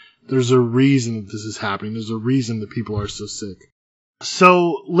happening. There's a reason that this is happening. There's a reason that people are so sick.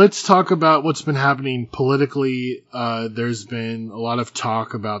 So let's talk about what's been happening politically. There's been a lot of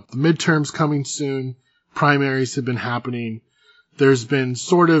talk about the midterms coming soon. Primaries have been happening. There's been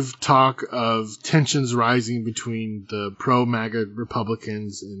sort of talk of tensions rising between the pro-MAGA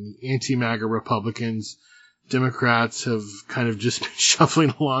Republicans and the anti-MAGA Republicans. Democrats have kind of just been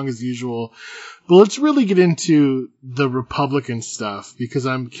shuffling along as usual. But let's really get into the Republican stuff, because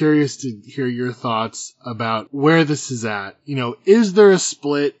I'm curious to hear your thoughts about where this is at. Is there a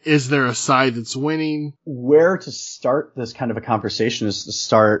split? Is there a side that's winning? Where to start this kind of a conversation is to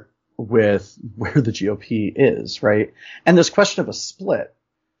start with where the GOP is, right? And this question of a split.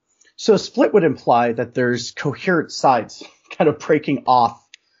 So a split would imply that there's coherent sides kind of breaking off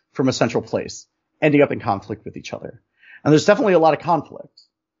from a central place, ending up in conflict with each other. And there's definitely a lot of conflict.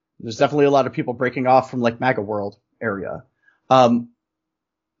 There's definitely a lot of people breaking off from like MAGA world area.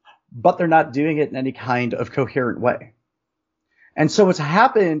 But they're not doing it in any kind of coherent way. And so what's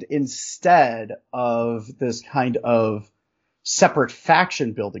happened instead of this kind of separate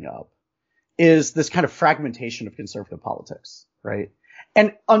faction building up is this kind of fragmentation of conservative politics, right?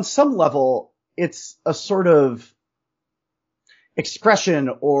 And on some level, it's a sort of expression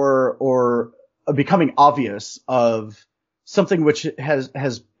or becoming obvious of something which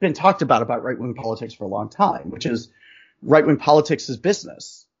has been talked about right-wing politics for a long time, which is right-wing politics is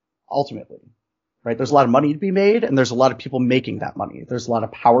business, ultimately. Right? There's a lot of money to be made, and there's a lot of people making that money. There's a lot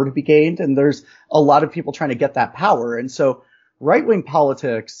of power to be gained, and there's a lot of people trying to get that power. And so right-wing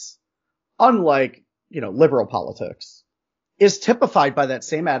politics, unlike, liberal politics, is typified by that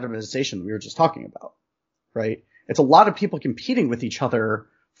same atomization we were just talking about, right? It's a lot of people competing with each other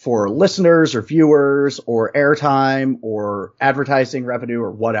for listeners or viewers or airtime or advertising revenue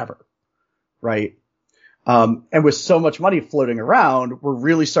or whatever, right? And with so much money floating around, we're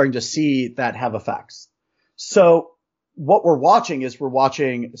really starting to see that have effects. So what we're watching,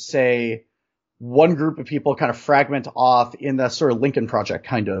 say, one group of people kind of fragment off in that sort of Lincoln Project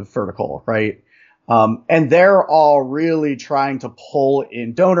kind of vertical, right? And they're all really trying to pull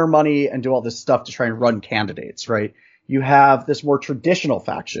in donor money and do all this stuff to try and run candidates, right? You have this more traditional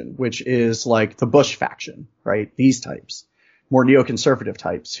faction, which is like the Bush faction, right? These types, more neoconservative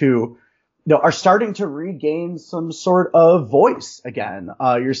types who, are starting to regain some sort of voice again.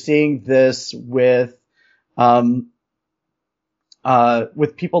 You're seeing this with people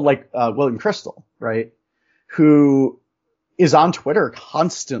like William Kristol, right? Who is on Twitter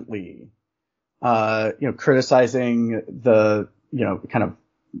constantly, criticizing the, kind of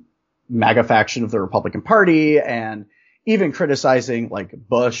MAGA faction of the Republican Party, and even criticizing like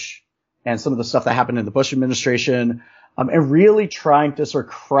Bush and some of the stuff that happened in the Bush administration. And really trying to sort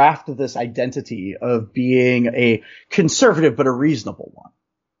of craft this identity of being a conservative but a reasonable one,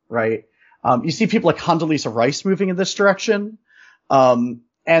 right? You see people like Condoleezza Rice moving in this direction, and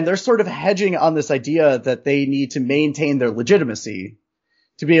they're sort of hedging on this idea that they need to maintain their legitimacy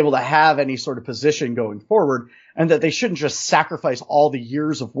to be able to have any sort of position going forward, and that they shouldn't just sacrifice all the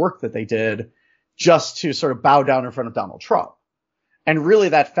years of work that they did just to sort of bow down in front of Donald Trump. And really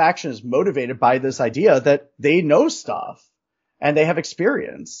that faction is motivated by this idea that they know stuff and they have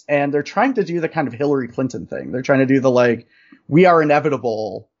experience, and they're trying to do the kind of Hillary Clinton thing. They're trying to do the we are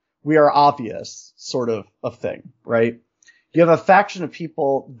inevitable, we are obvious sort of thing, right? You have a faction of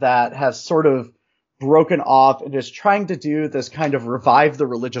people that has sort of broken off and is trying to do this kind of revive the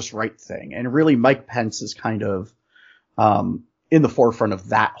religious right thing. And really Mike Pence is kind of, in the forefront of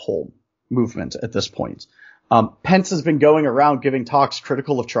that whole movement at this point. Pence has been going around giving talks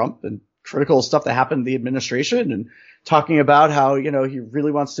critical of Trump and critical of stuff that happened in the administration, and talking about how, he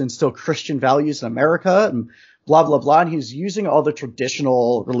really wants to instill Christian values in America and blah, blah, blah. And he's using all the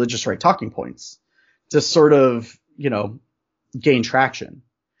traditional religious right talking points to sort of, gain traction.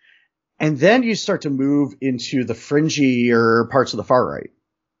 And then you start to move into the fringier parts of the far right,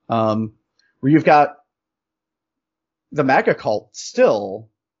 where you've got the MAGA cult still.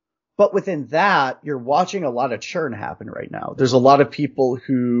 But within that, you're watching a lot of churn happen right now. There's a lot of people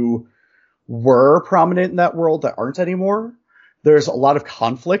who were prominent in that world that aren't anymore. There's a lot of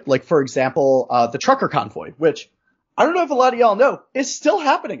conflict. Like, for example, the trucker convoy, which I don't know if a lot of y'all know, is still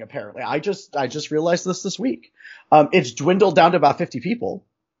happening, apparently. I just realized this week. It's dwindled down to about 50 people.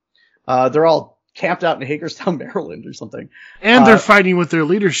 They're all camped out in Hagerstown, Maryland or something. And they're fighting with their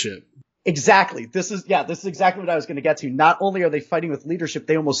leadership. Exactly. This is exactly what I was going to get to. Not only are they fighting with leadership,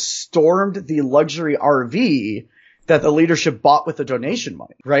 they almost stormed the luxury RV that the leadership bought with the donation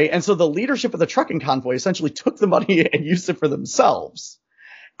money, right? And so the leadership of the trucking convoy essentially took the money and used it for themselves.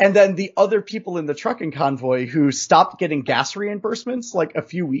 And then the other people in the trucking convoy who stopped getting gas reimbursements like a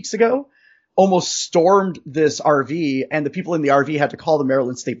few weeks ago almost stormed this RV, and the people in the RV had to call the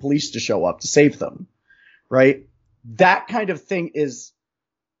Maryland State Police to show up to save them, right? That kind of thing is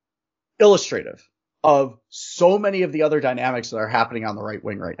illustrative of so many of the other dynamics that are happening on the right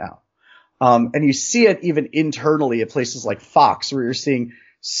wing right now. And you see it even internally at places like Fox, where you're seeing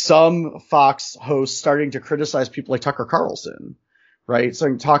some Fox hosts starting to criticize people like Tucker Carlson, right?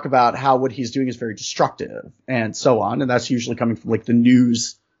 Starting to talk about how what he's doing is very destructive and so on. And that's usually coming from like the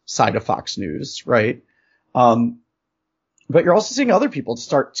news side of Fox News, right? But you're also seeing other people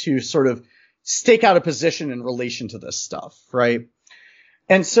start to sort of stake out a position in relation to this stuff, right?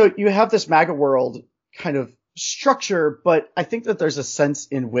 And so you have this MAGA world kind of structure, but I think that there's a sense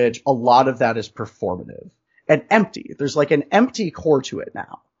in which a lot of that is performative and empty. There's like an empty core to it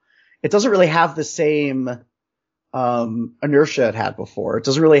now. It doesn't really have the same inertia it had before. It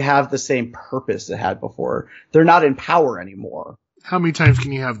doesn't really have the same purpose it had before. They're not in power anymore. How many times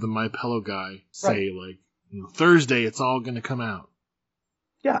can you have the My Pillow guy say, right, like, Thursday it's all going to come out?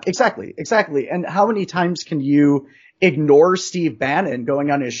 Yeah, exactly. And how many times can you ignore Steve Bannon going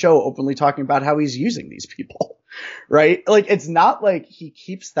on his show openly talking about how he's using these people, right? Like, it's not like he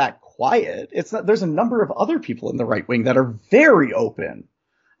keeps that quiet. It's not, there's a number of other people in the right wing that are very open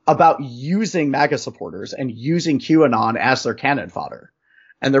about using MAGA supporters and using QAnon as their cannon fodder.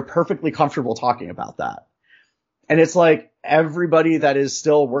 And they're perfectly comfortable talking about that. And it's like everybody that is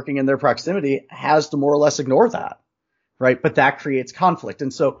still working in their proximity has to more or less ignore that, right? But that creates conflict.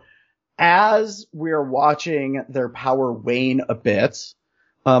 And so as we're watching their power wane a bit,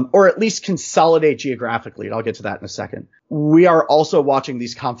 or at least consolidate geographically, and I'll get to that in a second, we are also watching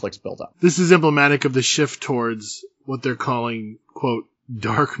these conflicts build up. This is emblematic of the shift towards what they're calling, quote,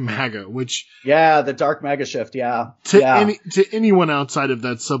 dark MAGA, which... Yeah, the dark MAGA shift, yeah. To anyone outside of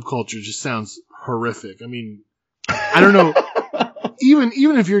that subculture just sounds horrific. I mean, I don't know.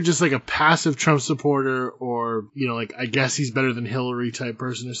 Even if you're just like a passive Trump supporter or, you know, like, I guess he's better than Hillary type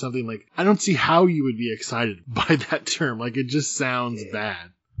person or something, like, I don't see how you would be excited by that term. Like, it just sounds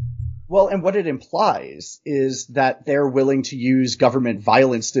bad. Well, and what it implies is that they're willing to use government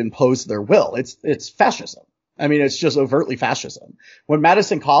violence to impose their will. It's fascism. I mean, it's just overtly fascism. When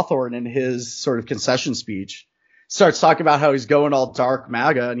Madison Cawthorn in his sort of concession speech starts talking about how he's going all dark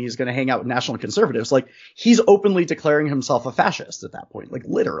MAGA and he's going to hang out with national conservatives, like, he's openly declaring himself a fascist at that point, like,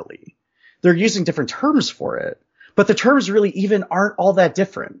 literally. They're using different terms for it, but the terms really even aren't all that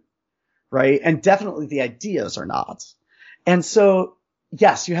different, right? And definitely the ideas are not. And so,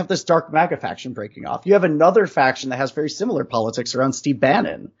 yes, you have this dark MAGA faction breaking off. You have another faction that has very similar politics around Steve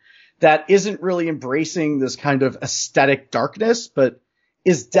Bannon that isn't really embracing this kind of aesthetic darkness, but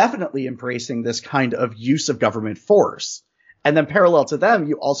is definitely embracing this kind of use of government force. And then parallel to them,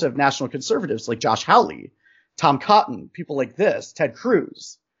 you also have national conservatives like Josh Hawley, Tom Cotton, people like this, Ted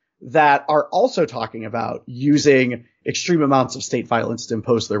Cruz, that are also talking about using extreme amounts of state violence to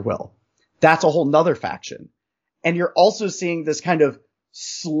impose their will. That's a whole nother faction. And you're also seeing this kind of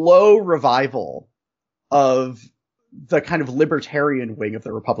slow revival of the kind of libertarian wing of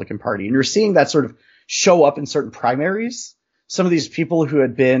the Republican Party. And you're seeing that sort of show up in certain primaries. Some of these people who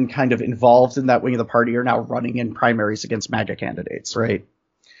had been kind of involved in that wing of the party are now running in primaries against MAGA candidates, right?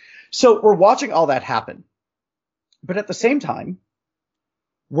 So we're watching all that happen. But at the same time,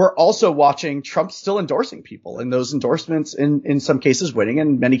 we're also watching Trump still endorsing people, and those endorsements in some cases winning and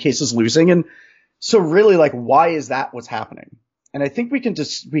in many cases losing. And so really, like, why is that what's happening? And I think we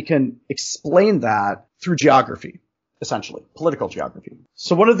can explain that through geography, essentially, political geography.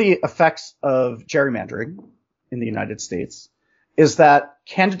 So one of the effects of gerrymandering in the United States is that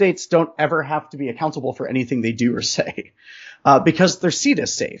candidates don't ever have to be accountable for anything they do or say, because their seat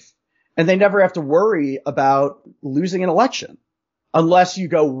is safe. And they never have to worry about losing an election unless you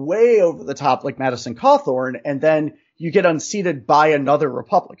go way over the top like Madison Cawthorn and then you get unseated by another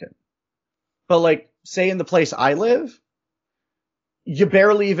Republican. But like, say in the place I live, you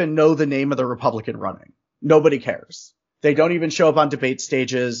barely even know the name of the Republican running. Nobody cares. They don't even show up on debate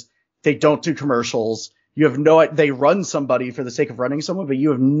stages. They don't do commercials. You have they run somebody for the sake of running someone, but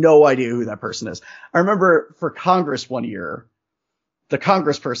you have no idea who that person is. I remember for Congress one year, the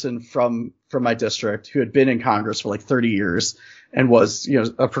congressperson from my district who had been in Congress for like 30 years and was, you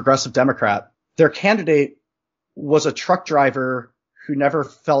know, a progressive Democrat, their candidate was a truck driver who never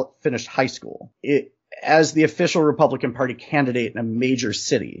finished high school. As the official Republican Party candidate in a major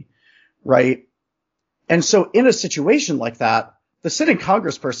city, right? And so in a situation like that, the sitting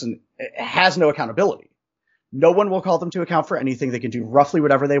congressperson has no accountability. No one will call them to account for anything. They can do roughly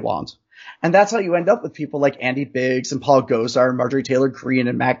whatever they want. And that's how you end up with people like Andy Biggs and Paul Gosar and Marjorie Taylor Greene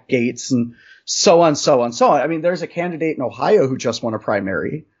and Matt Gaetz and so on, so on, so on. I mean, there's a candidate in Ohio who just won a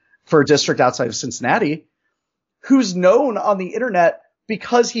primary for a district outside of Cincinnati who's known on the internet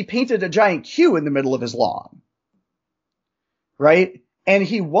because he painted a giant Q in the middle of his lawn, right? And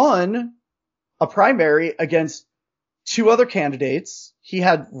he won a primary against two other candidates. He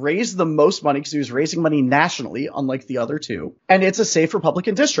had raised the most money because he was raising money nationally, unlike the other two. And it's a safe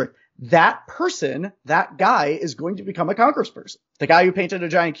Republican district. That person, that guy, is going to become a congressperson. The guy who painted a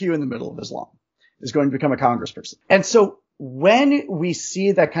giant Q in the middle of his lawn is going to become a congressperson. And so when we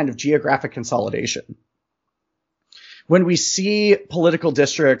see that kind of geographic consolidation, when we see political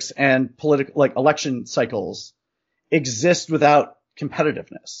districts and political, like, election cycles exist without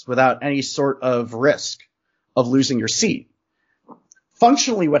competitiveness, without any sort of risk of losing your seat,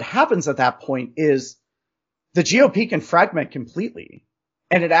 functionally what happens at that point is the GOP can fragment completely,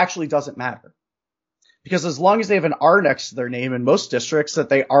 and it actually doesn't matter. Because as long as they have an R next to their name in most districts that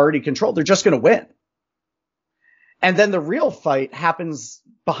they already control, they're just going to win. And then the real fight happens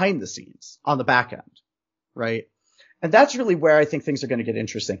behind the scenes on the back end, right? And that's really where I think things are going to get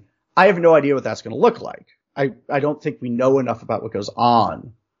interesting. I have no idea what that's going to look like. I don't think we know enough about what goes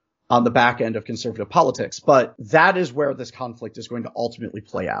on on the back end of conservative politics. But that is where this conflict is going to ultimately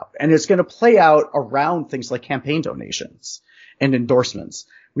play out. And it's going to play out around things like campaign donations and endorsements.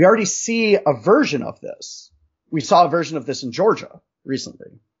 We already see a version of this. We saw a version of this in Georgia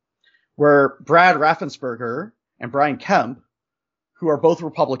recently, where Brad Raffensperger and Brian Kemp, who are both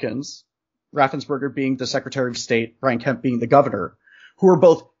Republicans, Raffensperger being the Secretary of State, Brian Kemp being the governor, who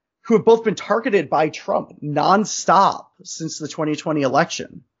have both been targeted by Trump nonstop since the 2020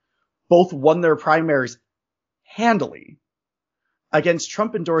 election, both won their primaries handily against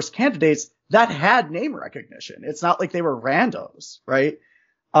Trump-endorsed candidates that had name recognition. It's not like they were randos, right?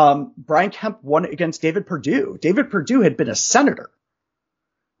 Brian Kemp won against David Perdue. David Perdue had been a senator,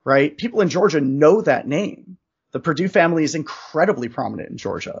 right? People in Georgia know that name. The Perdue family is incredibly prominent in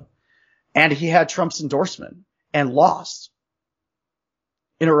Georgia. And he had Trump's endorsement and lost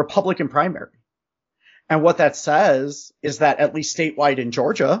in a Republican primary. And what that says is that at least statewide in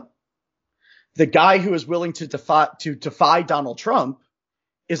Georgia, the guy who is willing to defy Donald Trump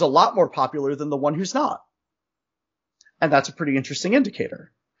is a lot more popular than the one who's not. And that's a pretty interesting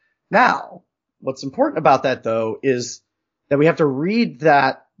indicator. Now, what's important about that, though, is that we have to read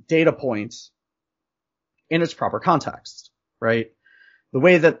that data point in its proper context, right? The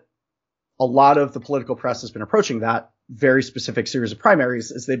way that a lot of the political press has been approaching that very specific series of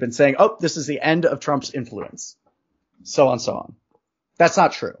primaries is they've been saying, oh, this is the end of Trump's influence, so on, so on. That's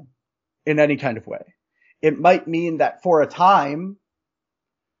not true in any kind of way. It might mean that for a time,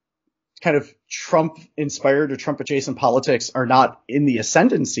 kind of Trump-inspired or Trump-adjacent politics are not in the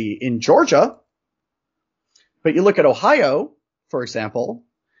ascendancy in Georgia. But you look at Ohio, for example,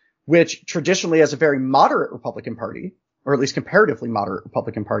 which traditionally has a very moderate Republican Party, or at least comparatively moderate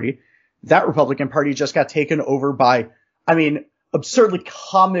Republican Party. That Republican Party just got taken over by, absurdly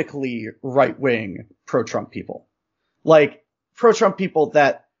comically right-wing pro-Trump people. Like, pro-Trump people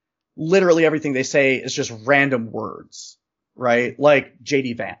that literally everything they say is just random words, right? Like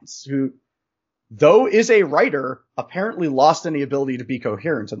J.D. Vance, who, though is a writer, apparently lost any ability to be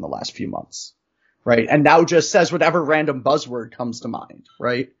coherent in the last few months, right? And now just says whatever random buzzword comes to mind,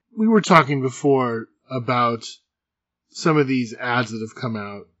 right? We were talking before about some of these ads that have come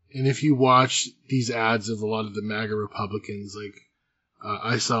out. And if you watch these ads of a lot of the MAGA Republicans, like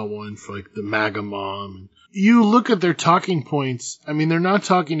I saw one for like the MAGA mom, you look at their talking points. They're not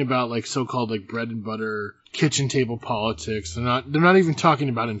talking about like so-called like bread and butter kitchen table politics. They're not even talking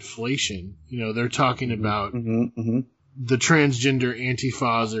about inflation. They're talking about the transgender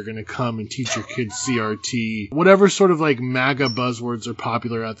Antifas are going to come and teach your kids CRT. Whatever sort of like MAGA buzzwords are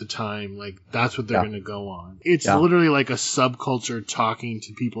popular at the time, like that's what they're going to go on. It's literally like a subculture talking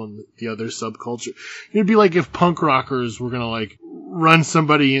to people in the other subculture. It'd be like if punk rockers were going to like run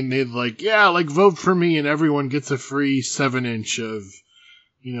somebody and they'd like, vote for me and everyone gets a free 7-inch of,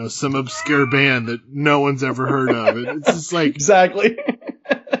 some obscure band that no one's ever heard of. It's just like... Exactly.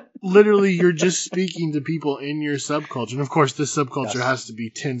 Literally, you're just speaking to people in your subculture. And of course, this subculture has to be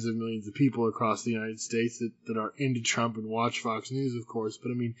tens of millions of people across the United States that are into Trump and watch Fox News, of course.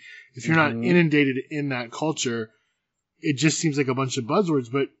 But if you're not inundated in that culture, it just seems like a bunch of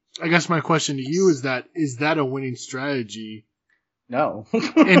buzzwords. But I guess my question to you is that a winning strategy? No.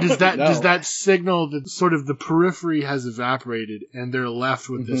 And does that signal that sort of the periphery has evaporated and they're left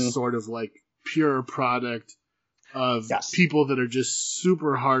with this sort of like pure product of people that are just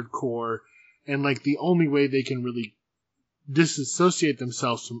super hardcore, and like the only way they can really disassociate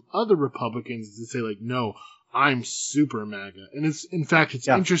themselves from other Republicans is to say like, no, I'm super MAGA. And it's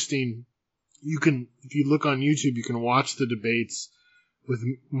interesting. If you look on YouTube, you can watch the debates with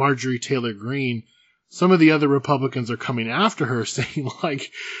Marjorie Taylor Greene. Some of the other Republicans are coming after her saying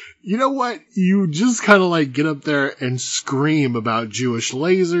like, you know what? You just kind of like get up there and scream about Jewish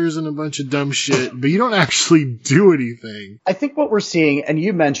lasers and a bunch of dumb shit, but you don't actually do anything. I think what we're seeing, and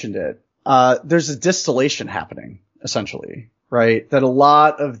you mentioned it, there's a distillation happening, essentially, right? That a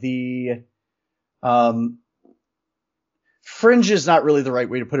lot of the, fringe is not really the right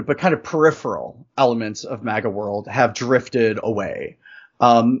way to put it, but kind of peripheral elements of MAGA world have drifted away.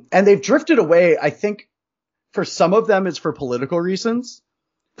 And they've drifted away, I think, for some of them it's for political reasons.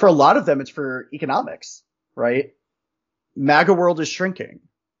 For a lot of them it's for economics, right? MAGA world is shrinking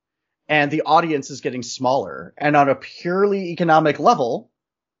and the audience is getting smaller. And on a purely economic level,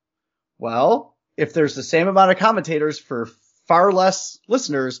 well, if there's the same amount of commentators for far less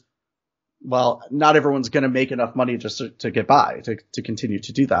listeners, well, not everyone's going to make enough money just to get by, to continue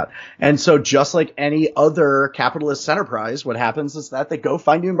to do that. And so just like any other capitalist enterprise, what happens is that they go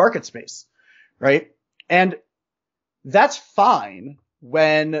find new market space, right? And that's fine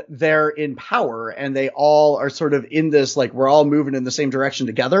when they're in power and they all are sort of in this, like, we're all moving in the same direction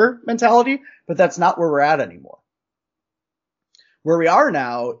together mentality, but that's not where we're at anymore. Where we are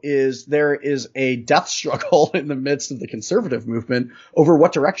now is there is a death struggle in the midst of the conservative movement over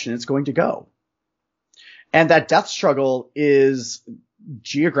what direction it's going to go. And that death struggle is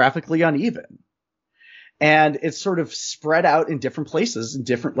geographically uneven. And it's sort of spread out in different places in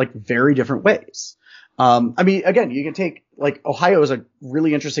different, like, very different ways. I mean, again, you can take, like, Ohio is a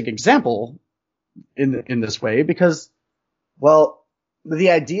really interesting example in this way because, well,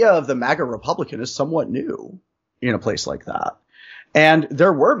 the idea of the MAGA Republican is somewhat new in a place like that. And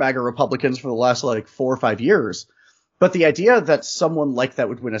there were MAGA Republicans for the last, like, 4 or 5 years. But the idea that someone like that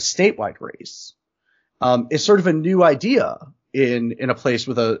would win a statewide race, is sort of a new idea in a place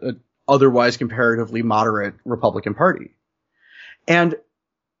with a otherwise comparatively moderate Republican Party.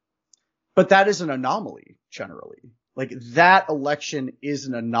 But that is an anomaly, generally. Like, that election is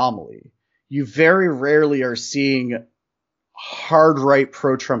an anomaly. You very rarely are seeing hard right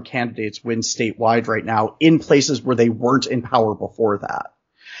pro-Trump candidates win statewide right now in places where they weren't in power before that.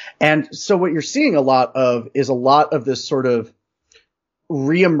 And so what you're seeing a lot of is a lot of this sort of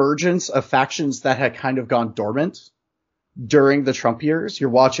reemergence of factions that had kind of gone dormant during the Trump years. You're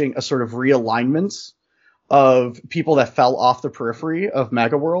watching a sort of realignment of people that fell off the periphery of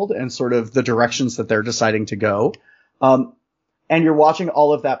MAGA world and sort of the directions that they're deciding to go. And you're watching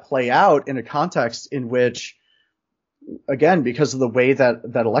all of that play out in a context in which, again, because of the way that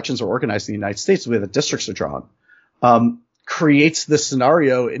elections are organized in the United States, the way that districts are drawn, creates this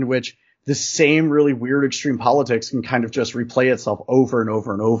scenario in which the same really weird extreme politics can kind of just replay itself over and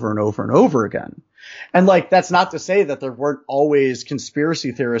over and over and over and over again. And, like, that's not to say that there weren't always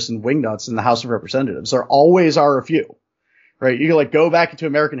conspiracy theorists and wingnuts in the House of Representatives. There always are a few, right? You can, like, go back into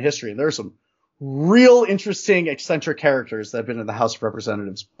American history and there's some real interesting eccentric characters that have been in the House of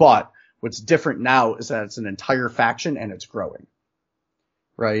Representatives. But what's different now is that it's an entire faction and it's growing,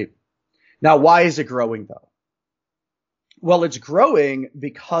 right? Now, why is it growing, though? Well, it's growing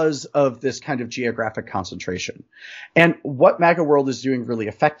because of this kind of geographic concentration. And what MAGA World is doing really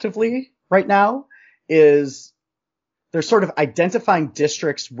effectively right now is they're sort of identifying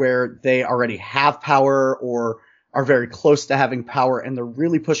districts where they already have power or are very close to having power, and they're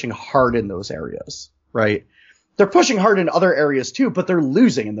really pushing hard in those areas, right? They're pushing hard in other areas too, but they're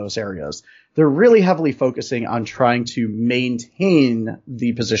losing in those areas. They're really heavily focusing on trying to maintain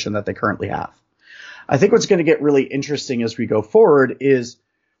the position that they currently have. I think what's going to get really interesting as we go forward is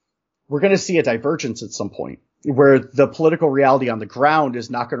we're going to see a divergence at some point where the political reality on the ground is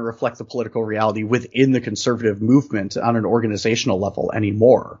not going to reflect the political reality within the conservative movement on an organizational level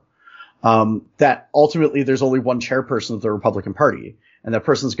anymore. That ultimately there's only one chairperson of the Republican Party, and that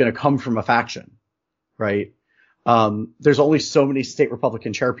person's going to come from a faction, right? There's only so many state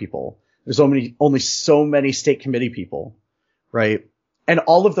Republican chair people. There's only so many state committee people, right? And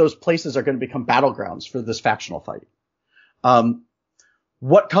all of those places are going to become battlegrounds for this factional fight.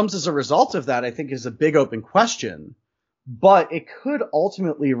 What comes as a result of that, I think, is a big open question, but it could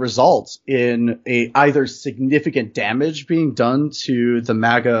ultimately result in either significant damage being done to the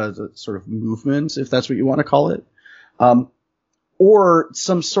MAGA sort of movement, if that's what you want to call it, or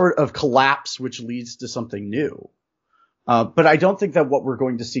some sort of collapse which leads to something new. But I don't think that what we're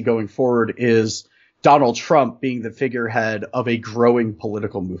going to see going forward is Donald Trump being the figurehead of a growing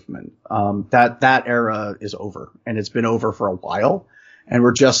political movement. That era is over, and it's been over for a while. And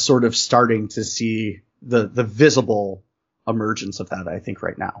we're just sort of starting to see the visible emergence of that, I think,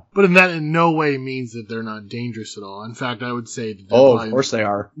 right now. But that in no way means that they're not dangerous at all. In fact, I would say that of course they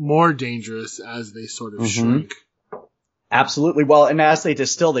are more dangerous as they sort of shrink. Absolutely. Well, and as they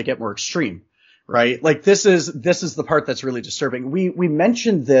distill, they get more extreme, right? Like this is the part that's really disturbing. We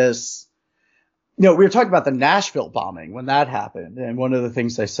mentioned this. You know, we were talking about the Nashville bombing when that happened. And one of the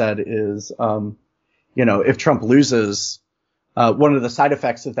things I said is, if Trump loses, one of the side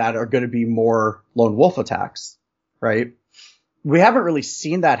effects of that are going to be more lone wolf attacks, right? We haven't really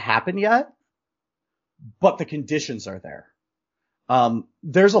seen that happen yet, but the conditions are there.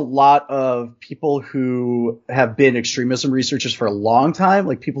 There's a lot of people who have been extremism researchers for a long time,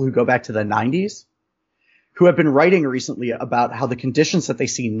 like people who go back to the 90s, who have been writing recently about how the conditions that they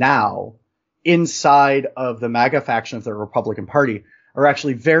see now inside of the MAGA faction of the Republican Party are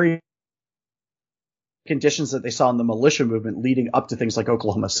actually very conditions that they saw in the militia movement leading up to things like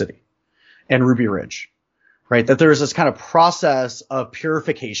Oklahoma City and Ruby Ridge, right? That there is this kind of process of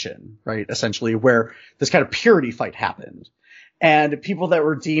purification, right? Essentially where this kind of purity fight happened and people that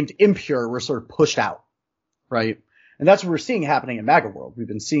were deemed impure were sort of pushed out, right? And that's what we're seeing happening in MAGA world. We've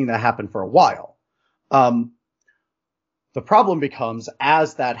been seeing that happen for a while. The problem becomes,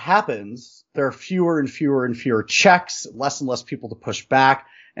 as that happens, there are fewer and fewer and fewer checks, less and less people to push back.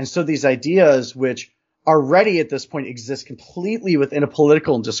 And so these ideas, which already at this point exist completely within a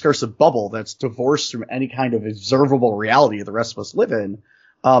political and discursive bubble that's divorced from any kind of observable reality the rest of us live in,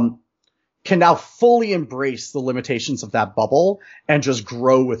 can now fully embrace the limitations of that bubble and just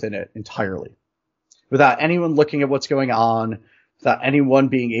grow within it entirely, without anyone looking at what's going on, without anyone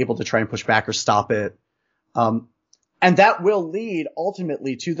being able to try and push back or stop it. And that will lead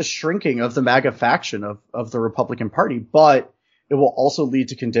ultimately to the shrinking of the MAGA faction of the Republican Party, but it will also lead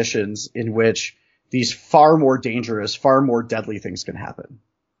to conditions in which these far more dangerous, far more deadly things can happen.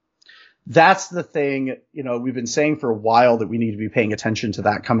 That's the thing, we've been saying for a while that we need to be paying attention to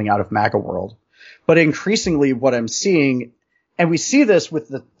that coming out of MAGA world. But increasingly what I'm seeing, and we see this with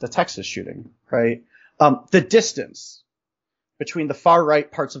the Texas shooting, right? The distance between the far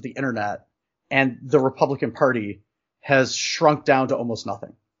right parts of the internet and the Republican Party has shrunk down to almost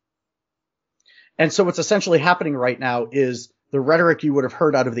nothing. And so what's essentially happening right now is the rhetoric you would have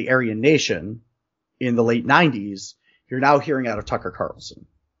heard out of the Aryan Nation in the late 90s, you're now hearing out of Tucker Carlson,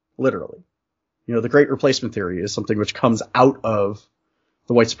 literally. The Great Replacement Theory is something which comes out of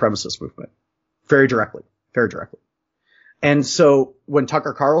the white supremacist movement very directly. And so when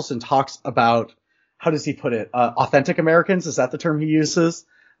Tucker Carlson talks about, how does he put it, authentic Americans, is that the term he uses?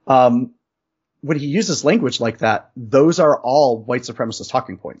 When he uses language like that, those are all white supremacist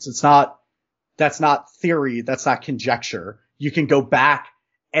talking points. That's not theory, that's not conjecture. You can go back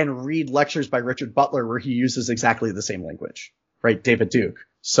and read lectures by Richard Butler where he uses exactly the same language, right? David Duke,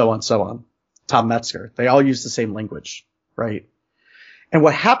 so on. Tom Metzger, they all use the same language, right? And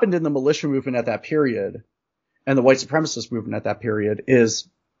what happened in the militia movement at that period and the white supremacist movement at that period is,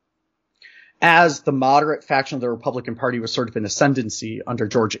 as the moderate faction of the Republican Party was sort of in ascendancy under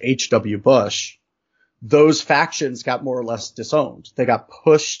George H.W. Bush, those factions got more or less disowned. They got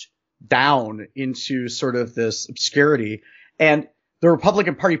pushed down into sort of this obscurity, and the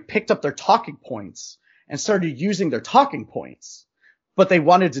Republican Party picked up their talking points and started using their talking points, but they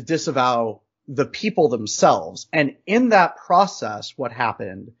wanted to disavow the people themselves. And in that process, what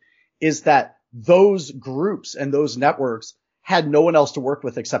happened is that those groups and those networks had no one else to work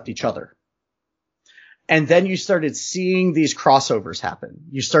with except each other. And then you started seeing these crossovers happen.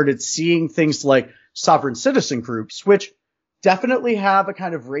 You started seeing things like sovereign citizen groups, which definitely have a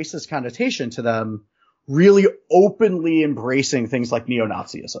kind of racist connotation to them, really openly embracing things like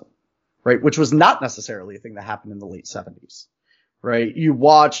neo-Nazism, right? Which was not necessarily a thing that happened in the late 70s, right? You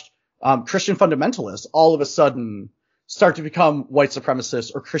watched Christian fundamentalists all of a sudden start to become white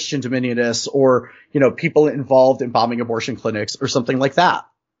supremacists or Christian dominionists or, people involved in bombing abortion clinics or something like that,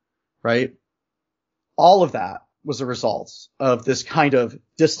 right? All of that was a result of this kind of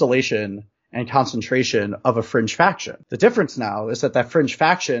distillation and concentration of a fringe faction. The difference now is that fringe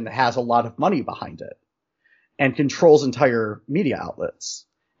faction has a lot of money behind it and controls entire media outlets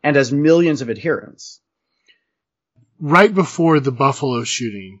and has millions of adherents. Right before the Buffalo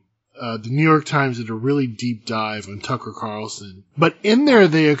shooting, the New York Times did a really deep dive on Tucker Carlson. But in there,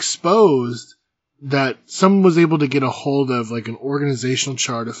 they exposed that someone was able to get a hold of like an organizational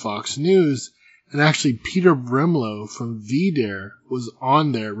chart of Fox News. And actually, Peter Brimlow from VDare was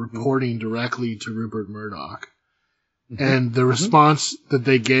on there reporting directly to Rupert Murdoch. Mm-hmm. And the response that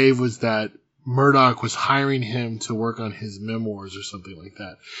they gave was that Murdoch was hiring him to work on his memoirs or something like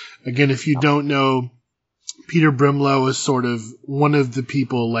that. Again, if you don't know, Peter Brimlow is sort of one of the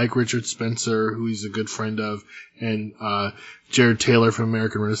people like Richard Spencer, who he's a good friend of, and Jared Taylor from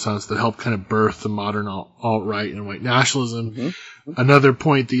American Renaissance that helped kind of birth the modern alt-right and white nationalism. Mm-hmm. Another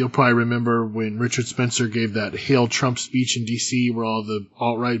point that you'll probably remember when Richard Spencer gave that Hail Trump speech in D.C. where all the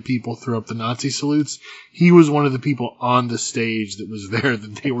alt-right people threw up the Nazi salutes, he was one of the people on the stage that was there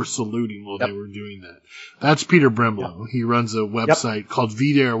that they were saluting while they were doing that. That's Peter Brimlow. He runs a website called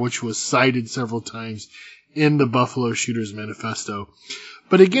VDare, which was cited several times in the Buffalo Shooters Manifesto.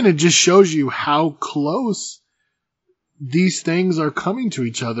 But again, it just shows you how close these things are coming to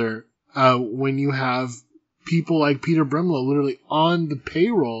each other when you have people like Peter Brimlow literally on the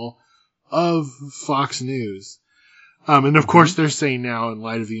payroll of Fox News. And of course they're saying now, in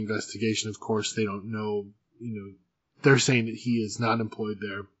light of the investigation, of course they don't know, they're saying that he is not employed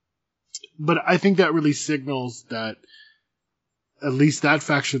there. But I think that really signals that at least that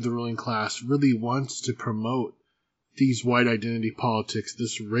faction of the ruling class really wants to promote these white identity politics,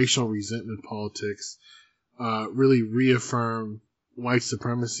 this racial resentment politics, really reaffirm white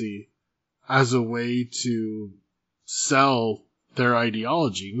supremacy as a way to sell their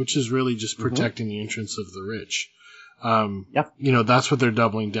ideology, which is really just protecting the interests of the rich. That's what they're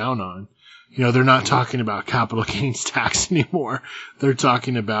doubling down on. They're not talking about capital gains tax anymore. They're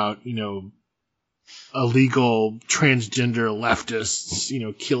talking about, illegal transgender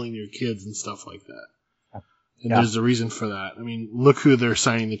leftists, killing your kids and stuff like that. And there's a reason for that. I mean, look who they're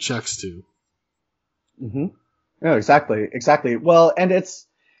signing the checks to. Mm-hmm. Yeah, exactly. Well, and it's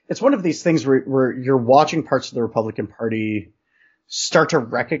one of these things where you're watching parts of the Republican Party start to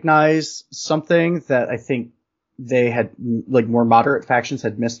recognize something that I think they had, like, more moderate factions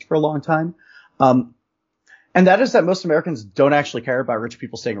had missed for a long time. And that is that most Americans don't actually care about rich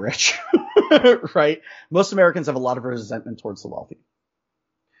people staying rich, right? Most Americans have a lot of resentment towards the wealthy.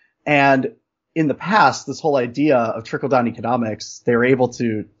 And in the past, this whole idea of trickle-down economics, they were able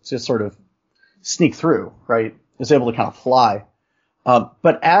to sort of sneak through, right? It was able to kind of fly.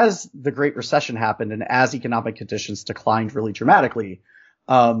 But as the Great Recession happened and as economic conditions declined really dramatically,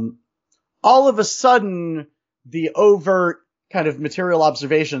 all of a sudden, the overt kind of material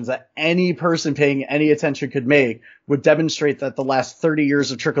observations that any person paying any attention could make would demonstrate that the last 30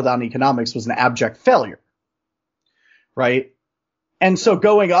 years of trickle-down economics was an abject failure, right? And so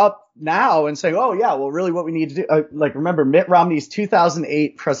going up now and saying, oh yeah, well really what we need to do, remember Mitt Romney's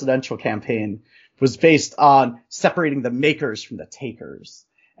 2008 presidential campaign was based on separating the makers from the takers.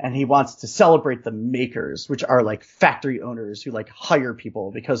 And he wants to celebrate the makers, which are like factory owners who like hire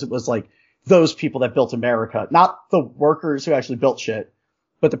people, because it was like those people that built America, not the workers who actually built shit,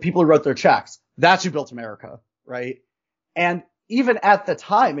 but the people who wrote their checks. That's who built America, right? And even at the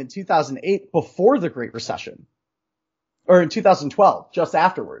time in 2008, before the Great Recession, or in 2012, just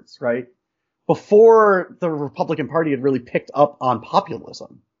afterwards, right? Before the Republican Party had really picked up on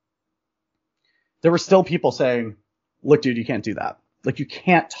populism, there were still people saying, look, dude, you can't do that. Like, you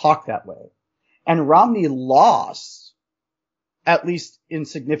can't talk that way. And Romney lost, at least in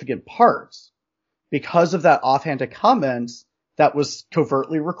significant parts, because of that offhanded comment that was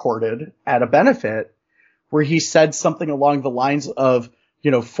covertly recorded at a benefit, where he said something along the lines of,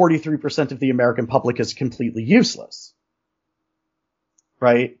 43% of the American public is completely useless.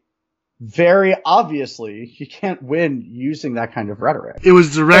 Right? Very obviously, you can't win using that kind of rhetoric. It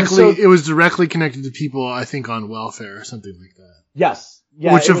was directly connected to people, I think, on welfare or something like that. Yes.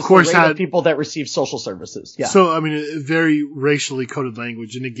 Yeah, which of course had people that receive social services. Yeah. So, I mean, very racially coded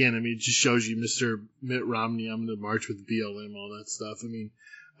language. And again, I mean, it just shows you Mr. Mitt Romney, I'm going to march with BLM, all that stuff. I mean,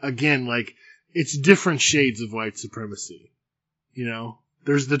 again, like, it's different shades of white supremacy.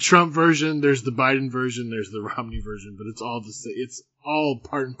 There's the Trump version, there's the Biden version, there's the Romney version, but it's all it's all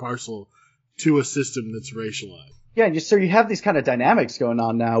part and parcel to a system that's racialized. Yeah. So you have these kind of dynamics going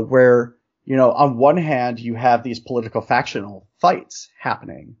on now where, on one hand, you have these political factional fights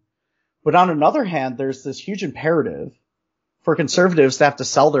happening. But on another hand, there's this huge imperative for conservatives to have to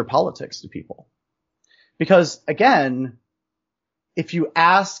sell their politics to people. Because, again, if you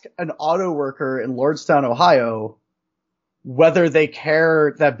ask an auto worker in Lordstown, Ohio, whether they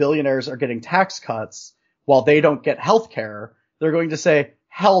care that billionaires are getting tax cuts while they don't get health care, they're going to say,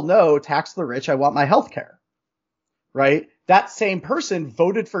 hell no, tax the rich, I want my health care. Right? That same person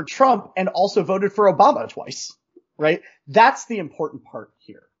voted for Trump and also voted for Obama twice, right? That's the important part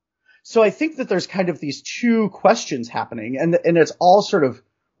here. So I think that there's kind of these two questions happening, and it's all sort of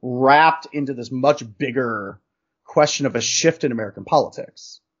wrapped into this much bigger question of a shift in American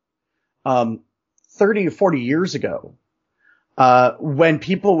politics. 30 or 40 years ago, when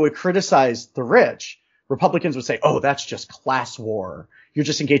people would criticize the rich, Republicans would say, oh, that's just class war. You're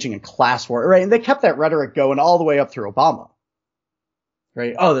just engaging in class war, right? And they kept that rhetoric going all the way up through Obama.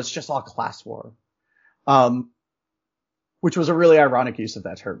 Right? Oh, that's just all class war. Which was a really ironic use of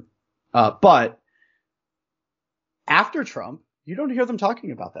that term. But after Trump, you don't hear them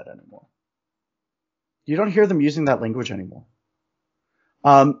talking about that anymore. You don't hear them using that language anymore.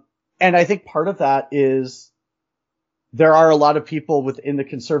 And I think part of that is there are a lot of people within the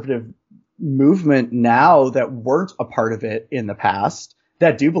conservative movement now that weren't a part of it in the past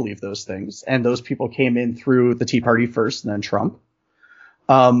that do believe those things. And those people came in through the Tea Party first and then Trump.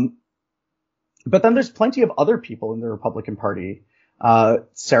 But then there's plenty of other people in the Republican Party.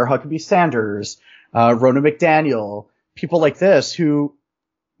 Sarah Huckabee Sanders, Ronna McDaniel, people like this who,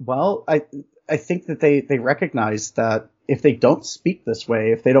 well, I think that they recognize that if they don't speak this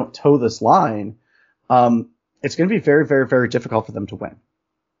way, if they don't toe this line, it's going to be very, very, very difficult for them to win.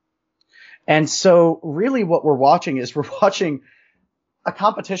 And so really what we're watching is a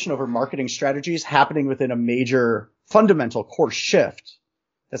competition over marketing strategies happening within a major fundamental core shift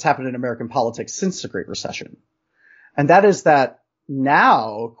that's happened in American politics since the Great Recession. And that is that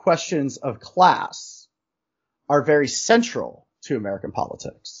now questions of class are very central to American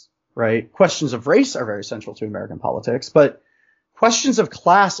politics, right? Questions of race are very central to American politics, but questions of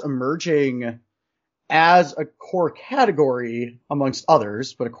class emerging as a core category amongst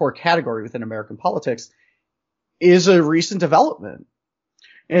others, but a core category within American politics is a recent development.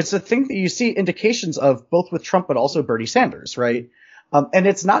 And it's a thing that you see indications of both with Trump, but also Bernie Sanders, right? And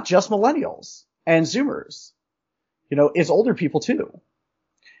it's not just millennials and Zoomers, it's older people too.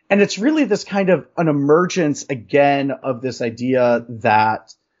 And it's really this kind of an emergence again of this idea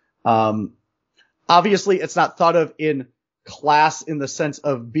that, obviously it's not thought of in class in the sense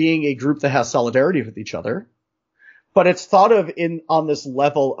of being a group that has solidarity with each other, but it's thought of on this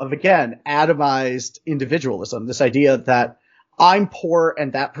level of, again, atomized individualism, this idea that I'm poor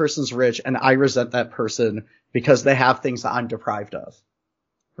and that person's rich and I resent that person because they have things that I'm deprived of,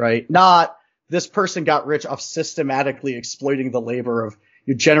 right? Not this person got rich off systematically exploiting the labor of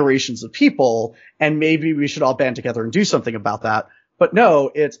generations of people and maybe we should all band together and do something about that. But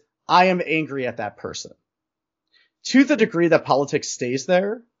no, it's I am angry at that person. To the degree that politics stays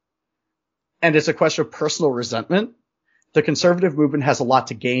there, and it's a question of personal resentment, the conservative movement has a lot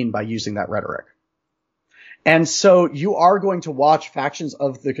to gain by using that rhetoric. And so you are going to watch factions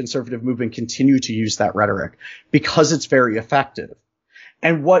of the conservative movement continue to use that rhetoric because it's very effective.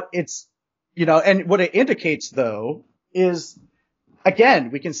 And what it's, and what it indicates though is,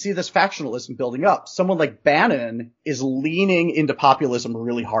 again, we can see this factionalism building up. Someone like Bannon is leaning into populism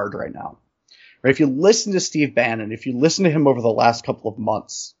really hard right now. Right? If you listen to Steve Bannon, if you listen to him over the last couple of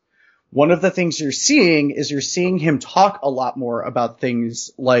months, one of the things you're seeing him talk a lot more about things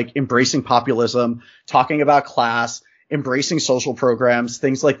like embracing populism, talking about class, embracing social programs,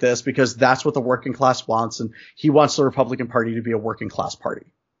 things like this, because that's what the working class wants. And he wants the Republican Party to be a working class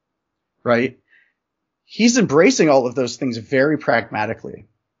party, right? He's embracing all of those things very pragmatically.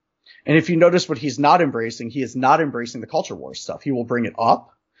 And if you notice what he's not embracing, he is not embracing the culture war stuff. He will bring it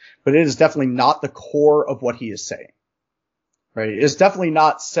up, but it is definitely not the core of what he is saying, right? It is definitely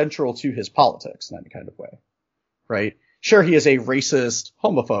not central to his politics in any kind of way, right? Sure, he is a racist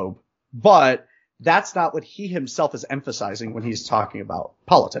homophobe, but that's not what he himself is emphasizing when he's talking about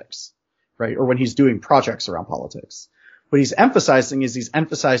politics, right? Or when he's doing projects around politics. What he's emphasizing is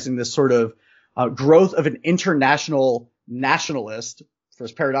this sort of growth of an international nationalist, for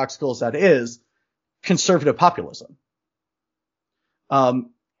as paradoxical as that is, conservative populism.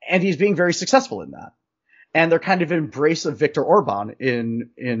 And he's being very successful in that. And their kind of embrace of Viktor Orban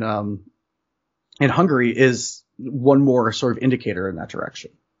in Hungary is one more sort of indicator in that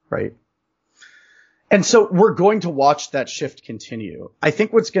direction, right? And so we're going to watch that shift continue. I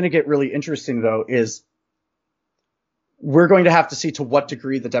think what's going to get really interesting though is we're going to have to see to what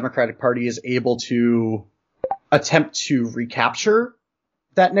degree the Democratic Party is able to attempt to recapture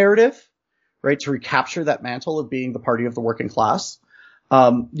that narrative, right? To recapture that mantle of being the party of the working class.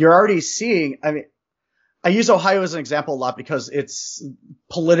 You're already seeing, I use Ohio as an example a lot because it's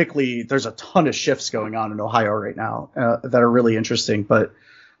politically, there's a ton of shifts going on in Ohio right now, that are really interesting. But,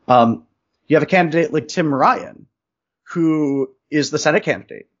 you have a candidate like Tim Ryan, who is the Senate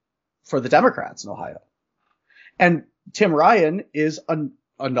candidate for the Democrats in Ohio. And Tim Ryan is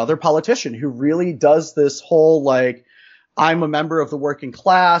another politician who really does this whole, like, I'm a member of the working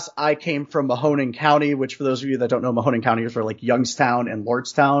class. I came from Mahoning County, which for those of you that don't know, Mahoning County is where like Youngstown and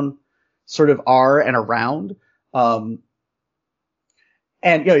Lordstown sort of are and around.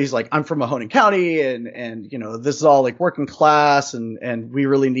 And, he's like, I'm from Mahoning County and, this is all like working class and we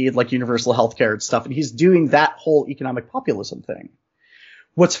really need like universal healthcare and stuff. And he's doing that whole economic populism thing.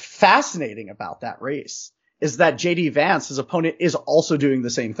 What's fascinating about that race is that J.D. Vance, his opponent, is also doing the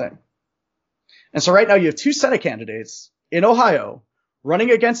same thing. And so right now you have two Senate candidates in Ohio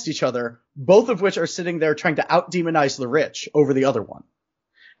running against each other, both of which are sitting there trying to out-demonize the rich over the other one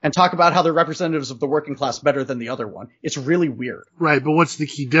and talk about how they're representatives of the working class better than the other one. It's really weird. Right, but what's the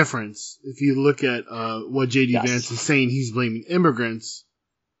key difference? If you look at what J.D. Vance is saying, he's blaming immigrants.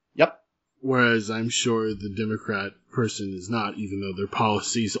 Yep. Whereas I'm sure the Democrat person is not, even though their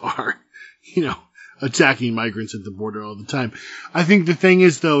policies are, attacking migrants at the border all the time. I think the thing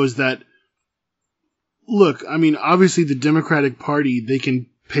is, though, is that, look, obviously the Democratic Party, they can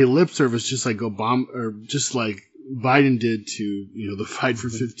pay lip service just like Obama, or just like Biden did to, the Fight for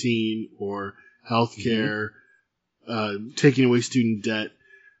 15 or healthcare, taking away student debt.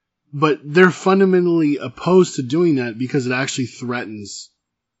 But they're fundamentally opposed to doing that because it actually threatens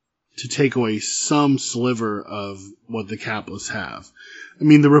to take away some sliver of what the capitalists have.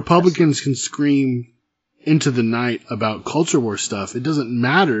 The Republicans can scream into the night about culture war stuff. It doesn't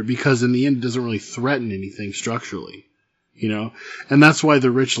matter because in the end it doesn't really threaten anything structurally. and that's why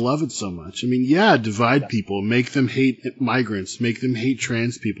the rich love it so much. I mean, yeah, divide people, make them hate migrants, make them hate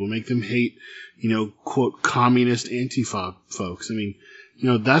trans people, make them hate, quote, communist Antifa folks. I mean,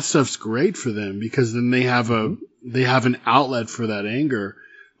 that stuff's great for them because then they have an outlet for that anger.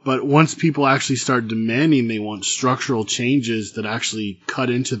 But once people actually start demanding they want structural changes that actually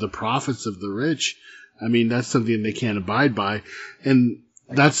cut into the profits of the rich, I mean, that's something they can't abide by. And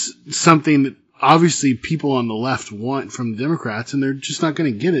that's something that obviously people on the left want from the Democrats, and they're just not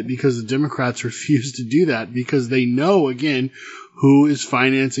going to get it because the Democrats refuse to do that because they know, again, who is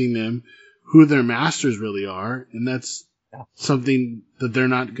financing them, who their masters really are, and that's something that they're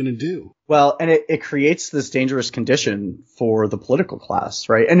not going to do. Well, and it creates this dangerous condition for the political class,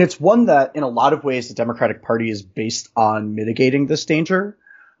 right? And it's one that in a lot of ways the Democratic Party is based on mitigating this danger.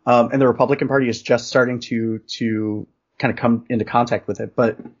 And the Republican Party is just starting to kind of come into contact with it.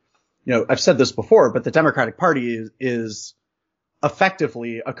 But, I've said this before, but the Democratic Party is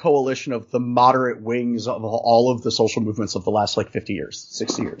effectively a coalition of the moderate wings of all of the social movements of the last 50 years,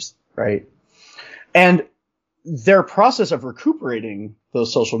 60 years, right? And their process of recuperating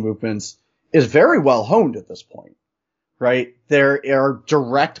those social movements is very well honed at this point, right? There are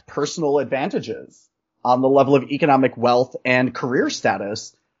direct personal advantages on the level of economic wealth and career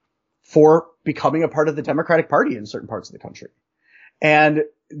status for becoming a part of the Democratic Party in certain parts of the country. And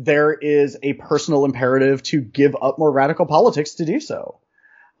there is a personal imperative to give up more radical politics to do so.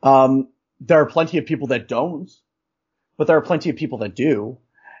 There are plenty of people that don't, but there are plenty of people that do.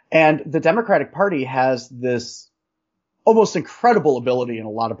 And the Democratic Party has this almost incredible ability in a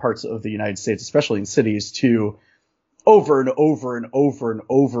lot of parts of the United States, especially in cities, to over and over and over and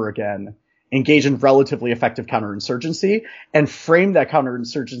over again engage in relatively effective counterinsurgency and frame that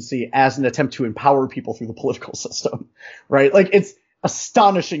counterinsurgency as an attempt to empower people through the political system, right? It's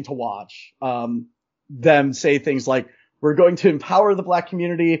astonishing to watch them say things like, we're going to empower the black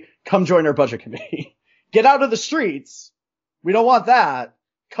community, come join our budget committee. Get out of the streets. We don't want that.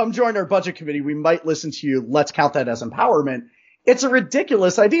 Come join our budget committee. We might listen to you. Let's count that as empowerment. It's a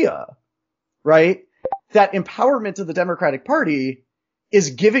ridiculous idea, right? That empowerment of the Democratic Party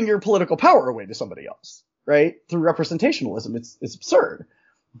is giving your political power away to somebody else, right? Through representationalism. It's absurd.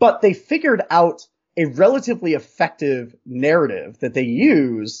 But they figured out a relatively effective narrative that they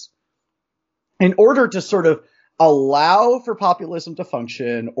use in order to sort of allow for populism to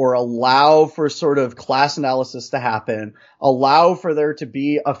function or allow for sort of class analysis to happen, allow for there to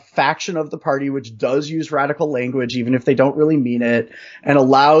be a faction of the party which does use radical language even if they don't really mean it, and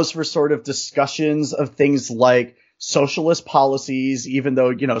allows for sort of discussions of things like socialist policies, even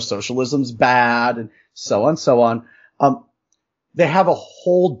though, socialism's bad and so on. They have a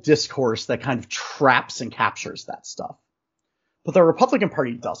whole discourse that kind of traps and captures that stuff. But the Republican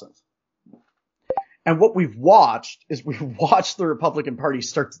Party doesn't. And what we've watched is the Republican Party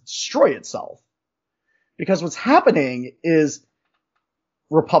start to destroy itself. Because what's happening is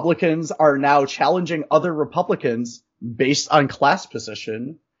Republicans are now challenging other Republicans based on class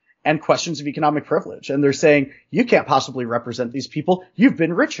position and questions of economic privilege. And they're saying, you can't possibly represent these people. You've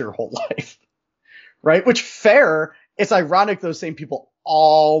been rich your whole life. Right? Which, fair. It's ironic those same people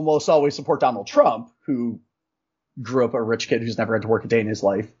almost always support Donald Trump, who grew up a rich kid who's never had to work a day in his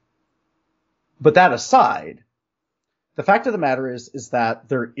life. But that aside, the fact of the matter is that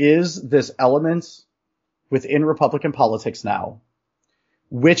there is this element within Republican politics now,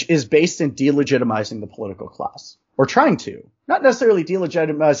 which is based in delegitimizing the political class, or trying to. Not necessarily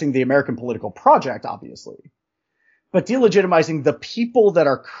delegitimizing the American political project, obviously, but delegitimizing the people that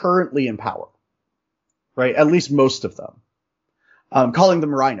are currently in power, right? At least most of them. Calling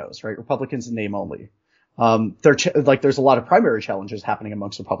them rhinos, right? Republicans in name only. There's a lot of primary challenges happening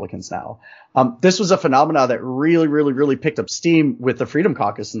amongst Republicans now. This was a phenomena that really picked up steam with the Freedom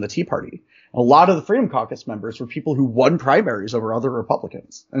Caucus and the Tea Party. A lot of the Freedom Caucus members were people who won primaries over other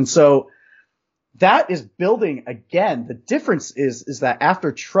Republicans. And so that is building again. The difference is that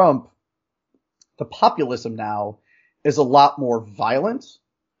after Trump, the populism now is a lot more violent.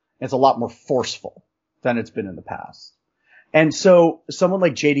 It's a lot more forceful than it's been in the past. And so someone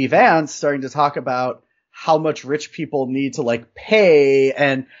like J.D. Vance starting to talk about how much rich people need to pay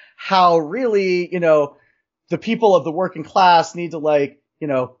and how really, the people of the working class need to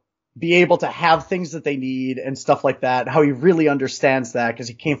be able to have things that they need and stuff like that. How he really understands that because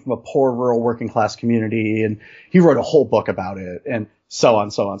he came from a poor rural working class community and he wrote a whole book about it and so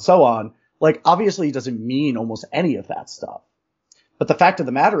on. Obviously he doesn't mean almost any of that stuff. But the fact of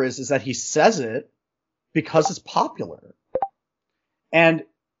the matter is that he says it because it's popular. And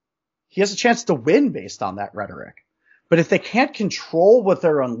he has a chance to win based on that rhetoric. But if they can't control what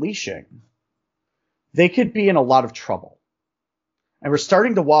they're unleashing, they could be in a lot of trouble. And we're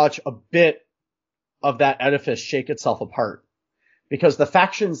starting to watch a bit of that edifice shake itself apart, because the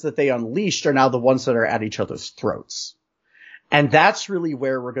factions that they unleashed are now the ones that are at each other's throats. And that's really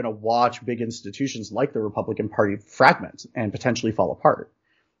where we're going to watch big institutions like the Republican Party fragment and potentially fall apart.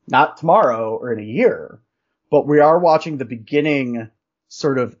 Not tomorrow or in a year, but we are watching the beginning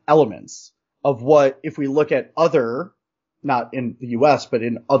sort of elements of what, if we look at other, not in the US, but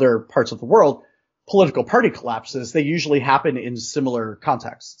in other parts of the world, political party collapses, they usually happen in similar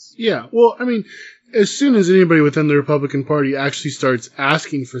contexts. Yeah, well, I mean, as soon as anybody within the Republican Party actually starts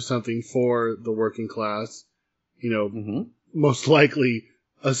asking for something for the working class, most likely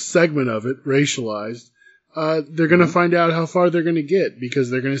a segment of it racialized, they're going to find out how far they're going to get, because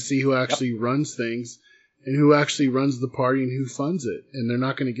they're going to see who actually runs things and who actually runs the party and who funds it. And they're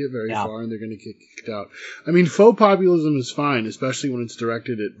not going to get very far, and they're going to get kicked out. I mean, faux populism is fine, especially when it's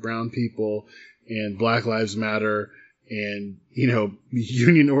directed at brown people and Black Lives Matter and,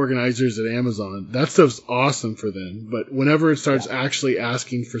 union organizers at Amazon. That stuff's awesome for them. But whenever it starts actually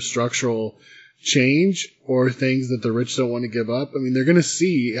asking for structural change or things that the rich don't want to give up, I mean, they're going to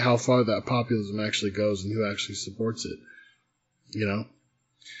see how far that populism actually goes and who actually supports it,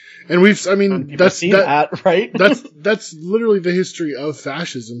 And that's right? that's literally the history of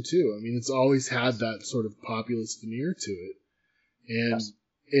fascism too. I mean, it's always had that sort of populist veneer to it. And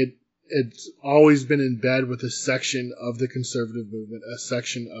it's always been in bed with a section of the conservative movement, a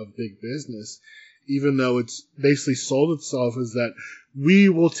section of big business, even though it's basically sold itself as that we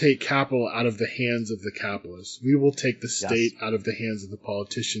will take capital out of the hands of the capitalists. We will take the state out of the hands of the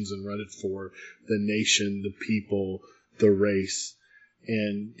politicians and run it for the nation, the people, the race.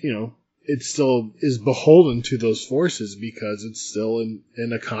 And, it still is beholden to those forces because it's still an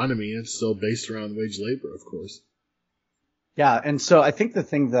economy, and it's still based around wage labor, of course. Yeah, and so I think the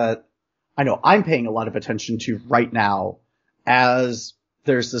thing that I know I'm paying a lot of attention to right now, as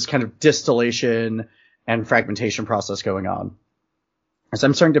there's this kind of distillation and fragmentation process going on, is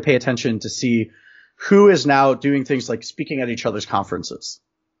I'm starting to pay attention to see who is now doing things like speaking at each other's conferences,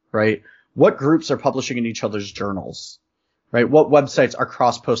 right? What groups are publishing in each other's journals, right? What websites are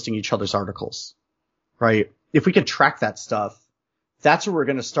cross-posting each other's articles, right? If we can track that stuff, that's where we're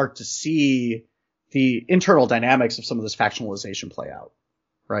going to start to see the internal dynamics of some of this factionalization play out,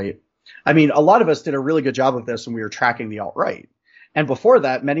 right? I mean, a lot of us did a really good job of this when we were tracking the alt-right. And before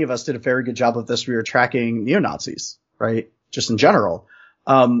that, many of us did a very good job of this. We were tracking neo-Nazis, right? Just in general.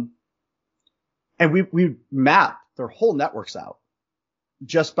 And we map their whole networks out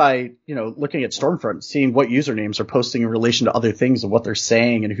just by, looking at Stormfront, seeing what usernames are posting in relation to other things and what they're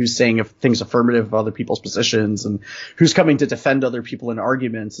saying and who's saying things affirmative of other people's positions and who's coming to defend other people in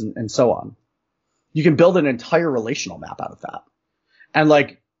arguments and so on. You can build an entire relational map out of that. And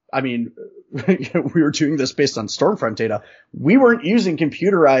we were doing this based on Stormfront data. We weren't using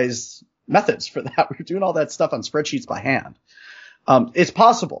computerized methods for that. We were doing all that stuff on spreadsheets by hand. It's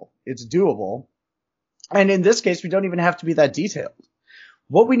possible. It's doable. And in this case, we don't even have to be that detailed.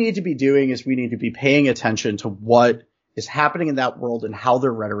 What we need to be doing is we need to be paying attention to what is happening in that world and how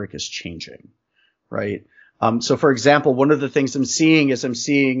their rhetoric is changing, right? So for example, one of the things I'm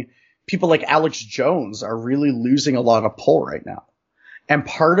seeing people like Alex Jones are really losing a lot of pull right now. And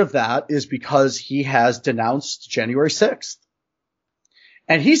part of that is because he has denounced January 6th.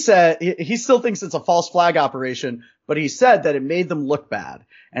 And he said he still thinks it's a false flag operation, but he said that it made them look bad.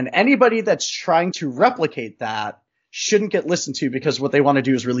 And anybody that's trying to replicate that shouldn't get listened to, because what they want to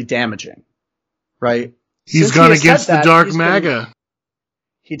do is really damaging, right? He's gone against the dark MAGA.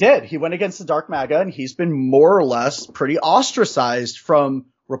 He did. He went against the dark MAGA, and he's been more or less pretty ostracized from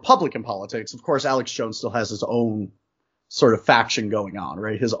Republican politics. Of course, Alex Jones still has his own sort of faction going on,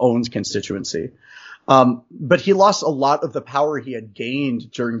 right? His own constituency. But he lost a lot of the power he had gained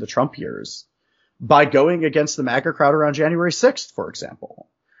during the Trump years by going against the MAGA crowd around January 6th, for example,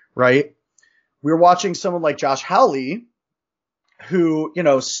 right? We're watching someone like Josh Hawley, who,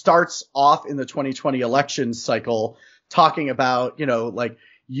 starts off in the 2020 election cycle talking about,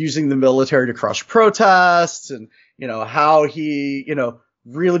 using the military to crush protests and, how he,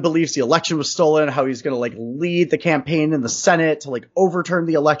 really believes the election was stolen, how he's going to lead the campaign in the Senate to overturn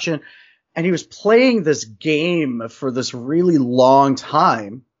the election. And he was playing this game for this really long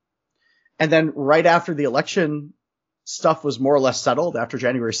time. And then right after the election stuff was more or less settled after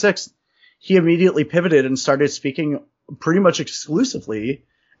January 6th, he immediately pivoted and started speaking pretty much exclusively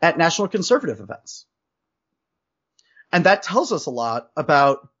at national conservative events. And that tells us a lot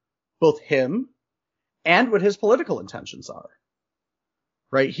about both him and what his political intentions are,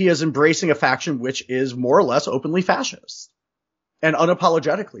 right? He is embracing a faction which is more or less openly fascist, and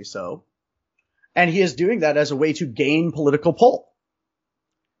unapologetically so. And he is doing that as a way to gain political pull,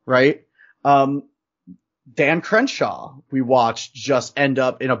 right? Dan Crenshaw, we watched just end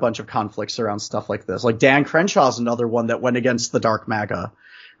up in a bunch of conflicts around stuff like this. Like Dan Crenshaw's another one that went against the dark MAGA,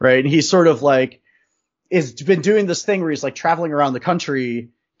 right? And he's sort of like, has been doing this thing where he's like traveling around the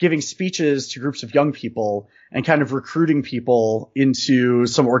country, giving speeches to groups of young people and kind of recruiting people into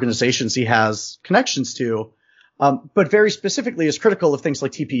some organizations he has connections to. But very specifically is critical of things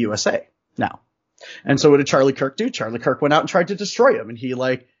like TPUSA now. And so what did Charlie Kirk do? Charlie Kirk went out and tried to destroy him, and he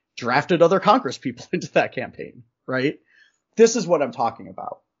like drafted other Congress people into that campaign, right? This is what I'm talking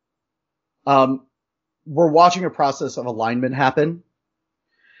about. We're watching a process of alignment happen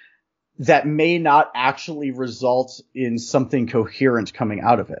that may not actually result in something coherent coming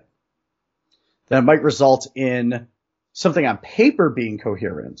out of it. That might result in something on paper being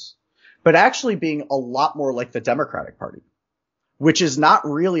coherent, but actually being a lot more like the Democratic Party, which is not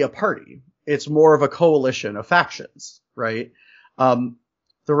really a party. It's more of a coalition of factions, right?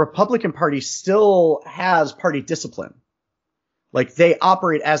 The Republican Party still has party discipline. Like they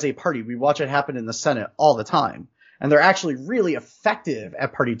operate as a party. We watch it happen in the Senate all the time. And they're actually really effective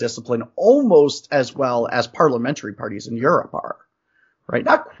at party discipline almost as well as parliamentary parties in Europe are, right?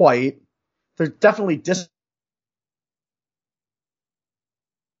 Not quite. They're definitely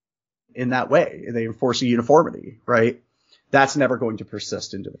in that way. They enforce a uniformity, right? That's never going to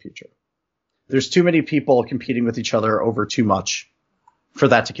persist into the future. There's too many people competing with each other over too much for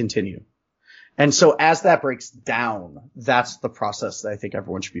that to continue. And so as that breaks down, that's the process that I think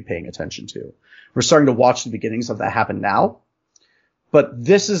everyone should be paying attention to. We're starting to watch the beginnings of that happen now, but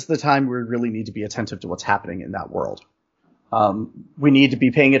this is the time we really need to be attentive to what's happening in that world. We need to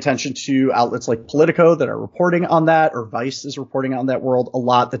be paying attention to outlets like Politico that are reporting on that, or Vice is reporting on that world a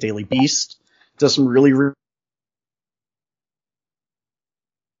lot. The Daily Beast does some really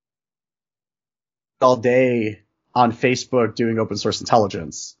all day on Facebook doing open source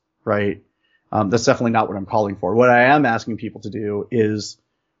intelligence, right? That's definitely not what I'm calling for. What I am asking people to do is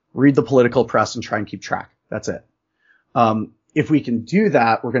read the political press and try and keep track. That's it. If we can do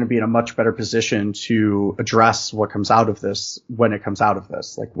that, we're going to be in a much better position to address what comes out of this when it comes out of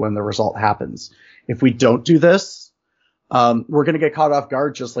this, like when the result happens. If we don't do this, we're going to get caught off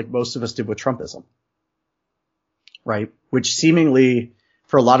guard just like most of us did with Trumpism, right? Which seemingly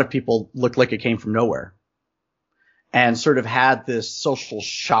for a lot of people looked like it came from nowhere and sort of had this social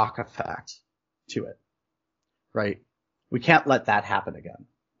shock effect to it, right? We can't let that happen again.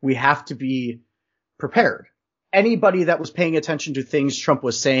 We have to be prepared. Anybody that was paying attention to things Trump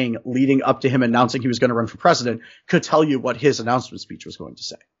was saying leading up to him announcing he was going to run for president could tell you what his announcement speech was going to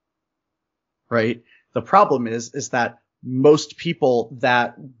say, right? The problem is that most people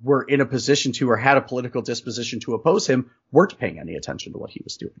that were in a position to or had a political disposition to oppose him weren't paying any attention to what he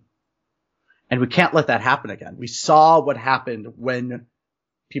was doing. And we can't let that happen again. We saw what happened when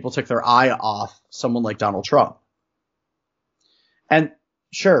people took their eye off someone like Donald Trump. And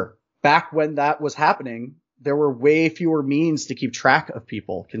sure, back when that was happening, there were way fewer means to keep track of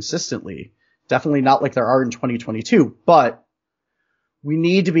people consistently. Definitely not like there are in 2022, but we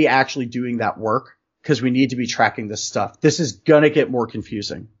need to be actually doing that work because we need to be tracking this stuff. This is going to get more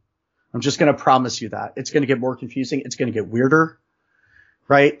confusing. I'm just going to promise you that. It's going to get more confusing. It's going to get weirder,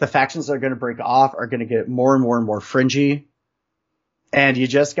 right? The factions that are going to break off are going to get more and more and more fringy. And you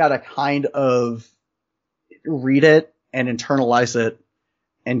just got to kind of read it and internalize it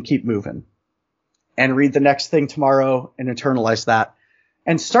and keep moving. And read the next thing tomorrow and internalize that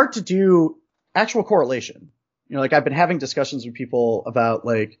and start to do actual correlation. You know, like I've been having discussions with people about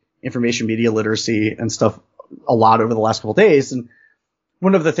like information media literacy and stuff a lot over the last couple of days. And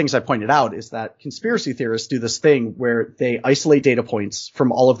one of the things I pointed out is that conspiracy theorists do this thing where they isolate data points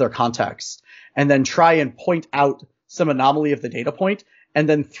from all of their context and then try and point out some anomaly of the data point. And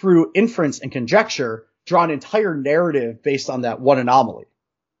then through inference and conjecture, draw an entire narrative based on that one anomaly.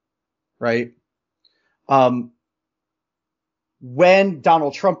 Right? When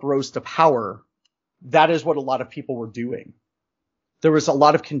Donald Trump rose to power, that is what a lot of people were doing. There was a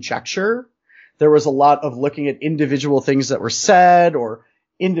lot of conjecture. There was a lot of looking at individual things that were said or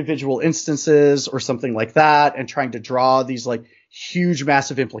individual instances or something like that and trying to draw these like huge,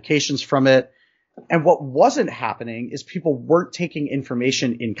 massive implications from it. And what wasn't happening is people weren't taking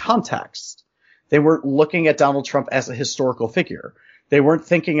information in context. They weren't looking at Donald Trump as a historical figure. They weren't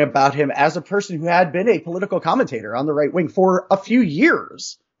thinking about him as a person who had been a political commentator on the right wing for a few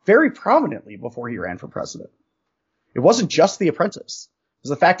years, very prominently before he ran for president. It wasn't just The Apprentice. It was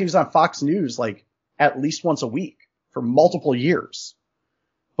the fact he was on Fox News like at least once a week for multiple years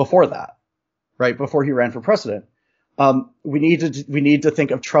before that, right? Before he ran for president. We need to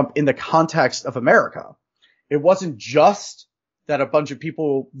think of Trump in the context of America. It wasn't just that a bunch of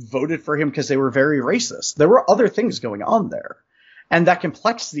people voted for him because they were very racist. There were other things going on there. And that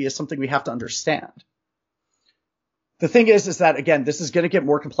complexity is something we have to understand. The thing is that, again, this is going to get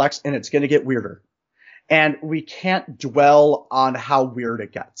more complex and it's going to get weirder. And we can't dwell on how weird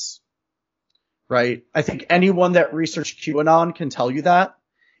it gets. Right? I think anyone that researched QAnon can tell you that.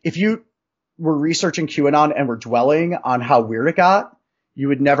 If you were researching QAnon and were dwelling on how weird it got, you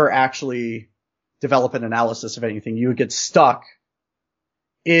would never actually develop an analysis of anything. You would get stuck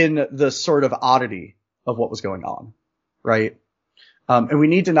in the sort of oddity of what was going on. Right? And we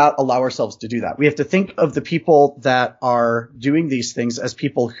need to not allow ourselves to do that. We have to think of the people that are doing these things as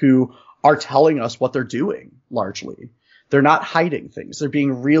people who are telling us what they're doing, largely. They're not hiding things. They're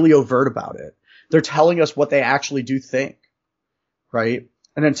being really overt about it. They're telling us what they actually do think, right?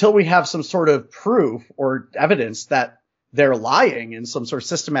 And until we have some sort of proof or evidence that they're lying in some sort of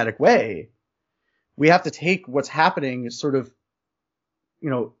systematic way, we have to take what's happening sort of,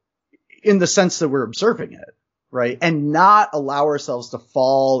 in the sense that we're observing it, right? And not allow ourselves to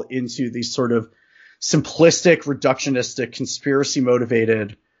fall into these sort of simplistic, reductionistic,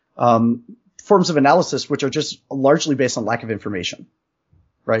 conspiracy-motivated forms of analysis, which are just largely based on lack of information,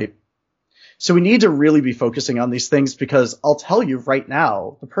 right? So we need to really be focusing on these things, because I'll tell you right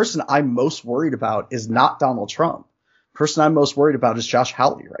now, the person I'm most worried about is not Donald Trump. The person I'm most worried about is Josh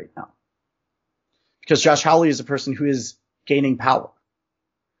Hawley right now. Because Josh Hawley is a person who is gaining power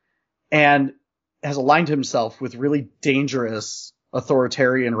and has aligned himself with really dangerous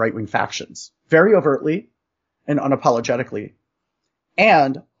authoritarian right-wing factions, very overtly and unapologetically.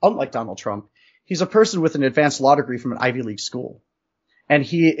 And unlike Donald Trump, he's a person with an advanced law degree from an Ivy League school. And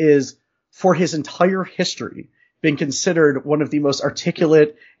he is, for his entire history, been considered one of the most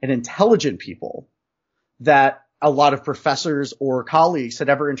articulate and intelligent people that a lot of professors or colleagues had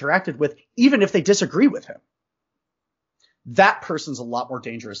ever interacted with, even if they disagree with him. That person's a lot more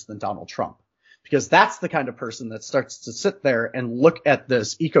dangerous than Donald Trump, because that's the kind of person that starts to sit there and look at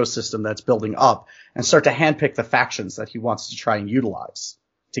this ecosystem that's building up and start to handpick the factions that he wants to try and utilize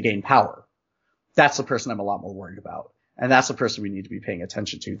to gain power. That's the person I'm a lot more worried about. And that's the person we need to be paying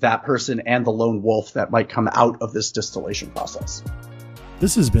attention to. That person and the lone wolf that might come out of this distillation process.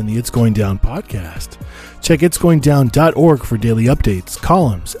 This has been the It's Going Down podcast. Check itsgoingdown.org for daily updates,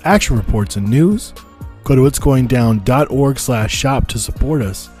 columns, action reports, and news. Go to itsgoingdown.org/shop to support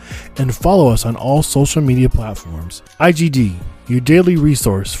us, and follow us on all social media platforms. IGD, your daily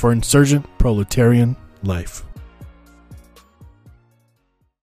resource for insurgent proletarian life.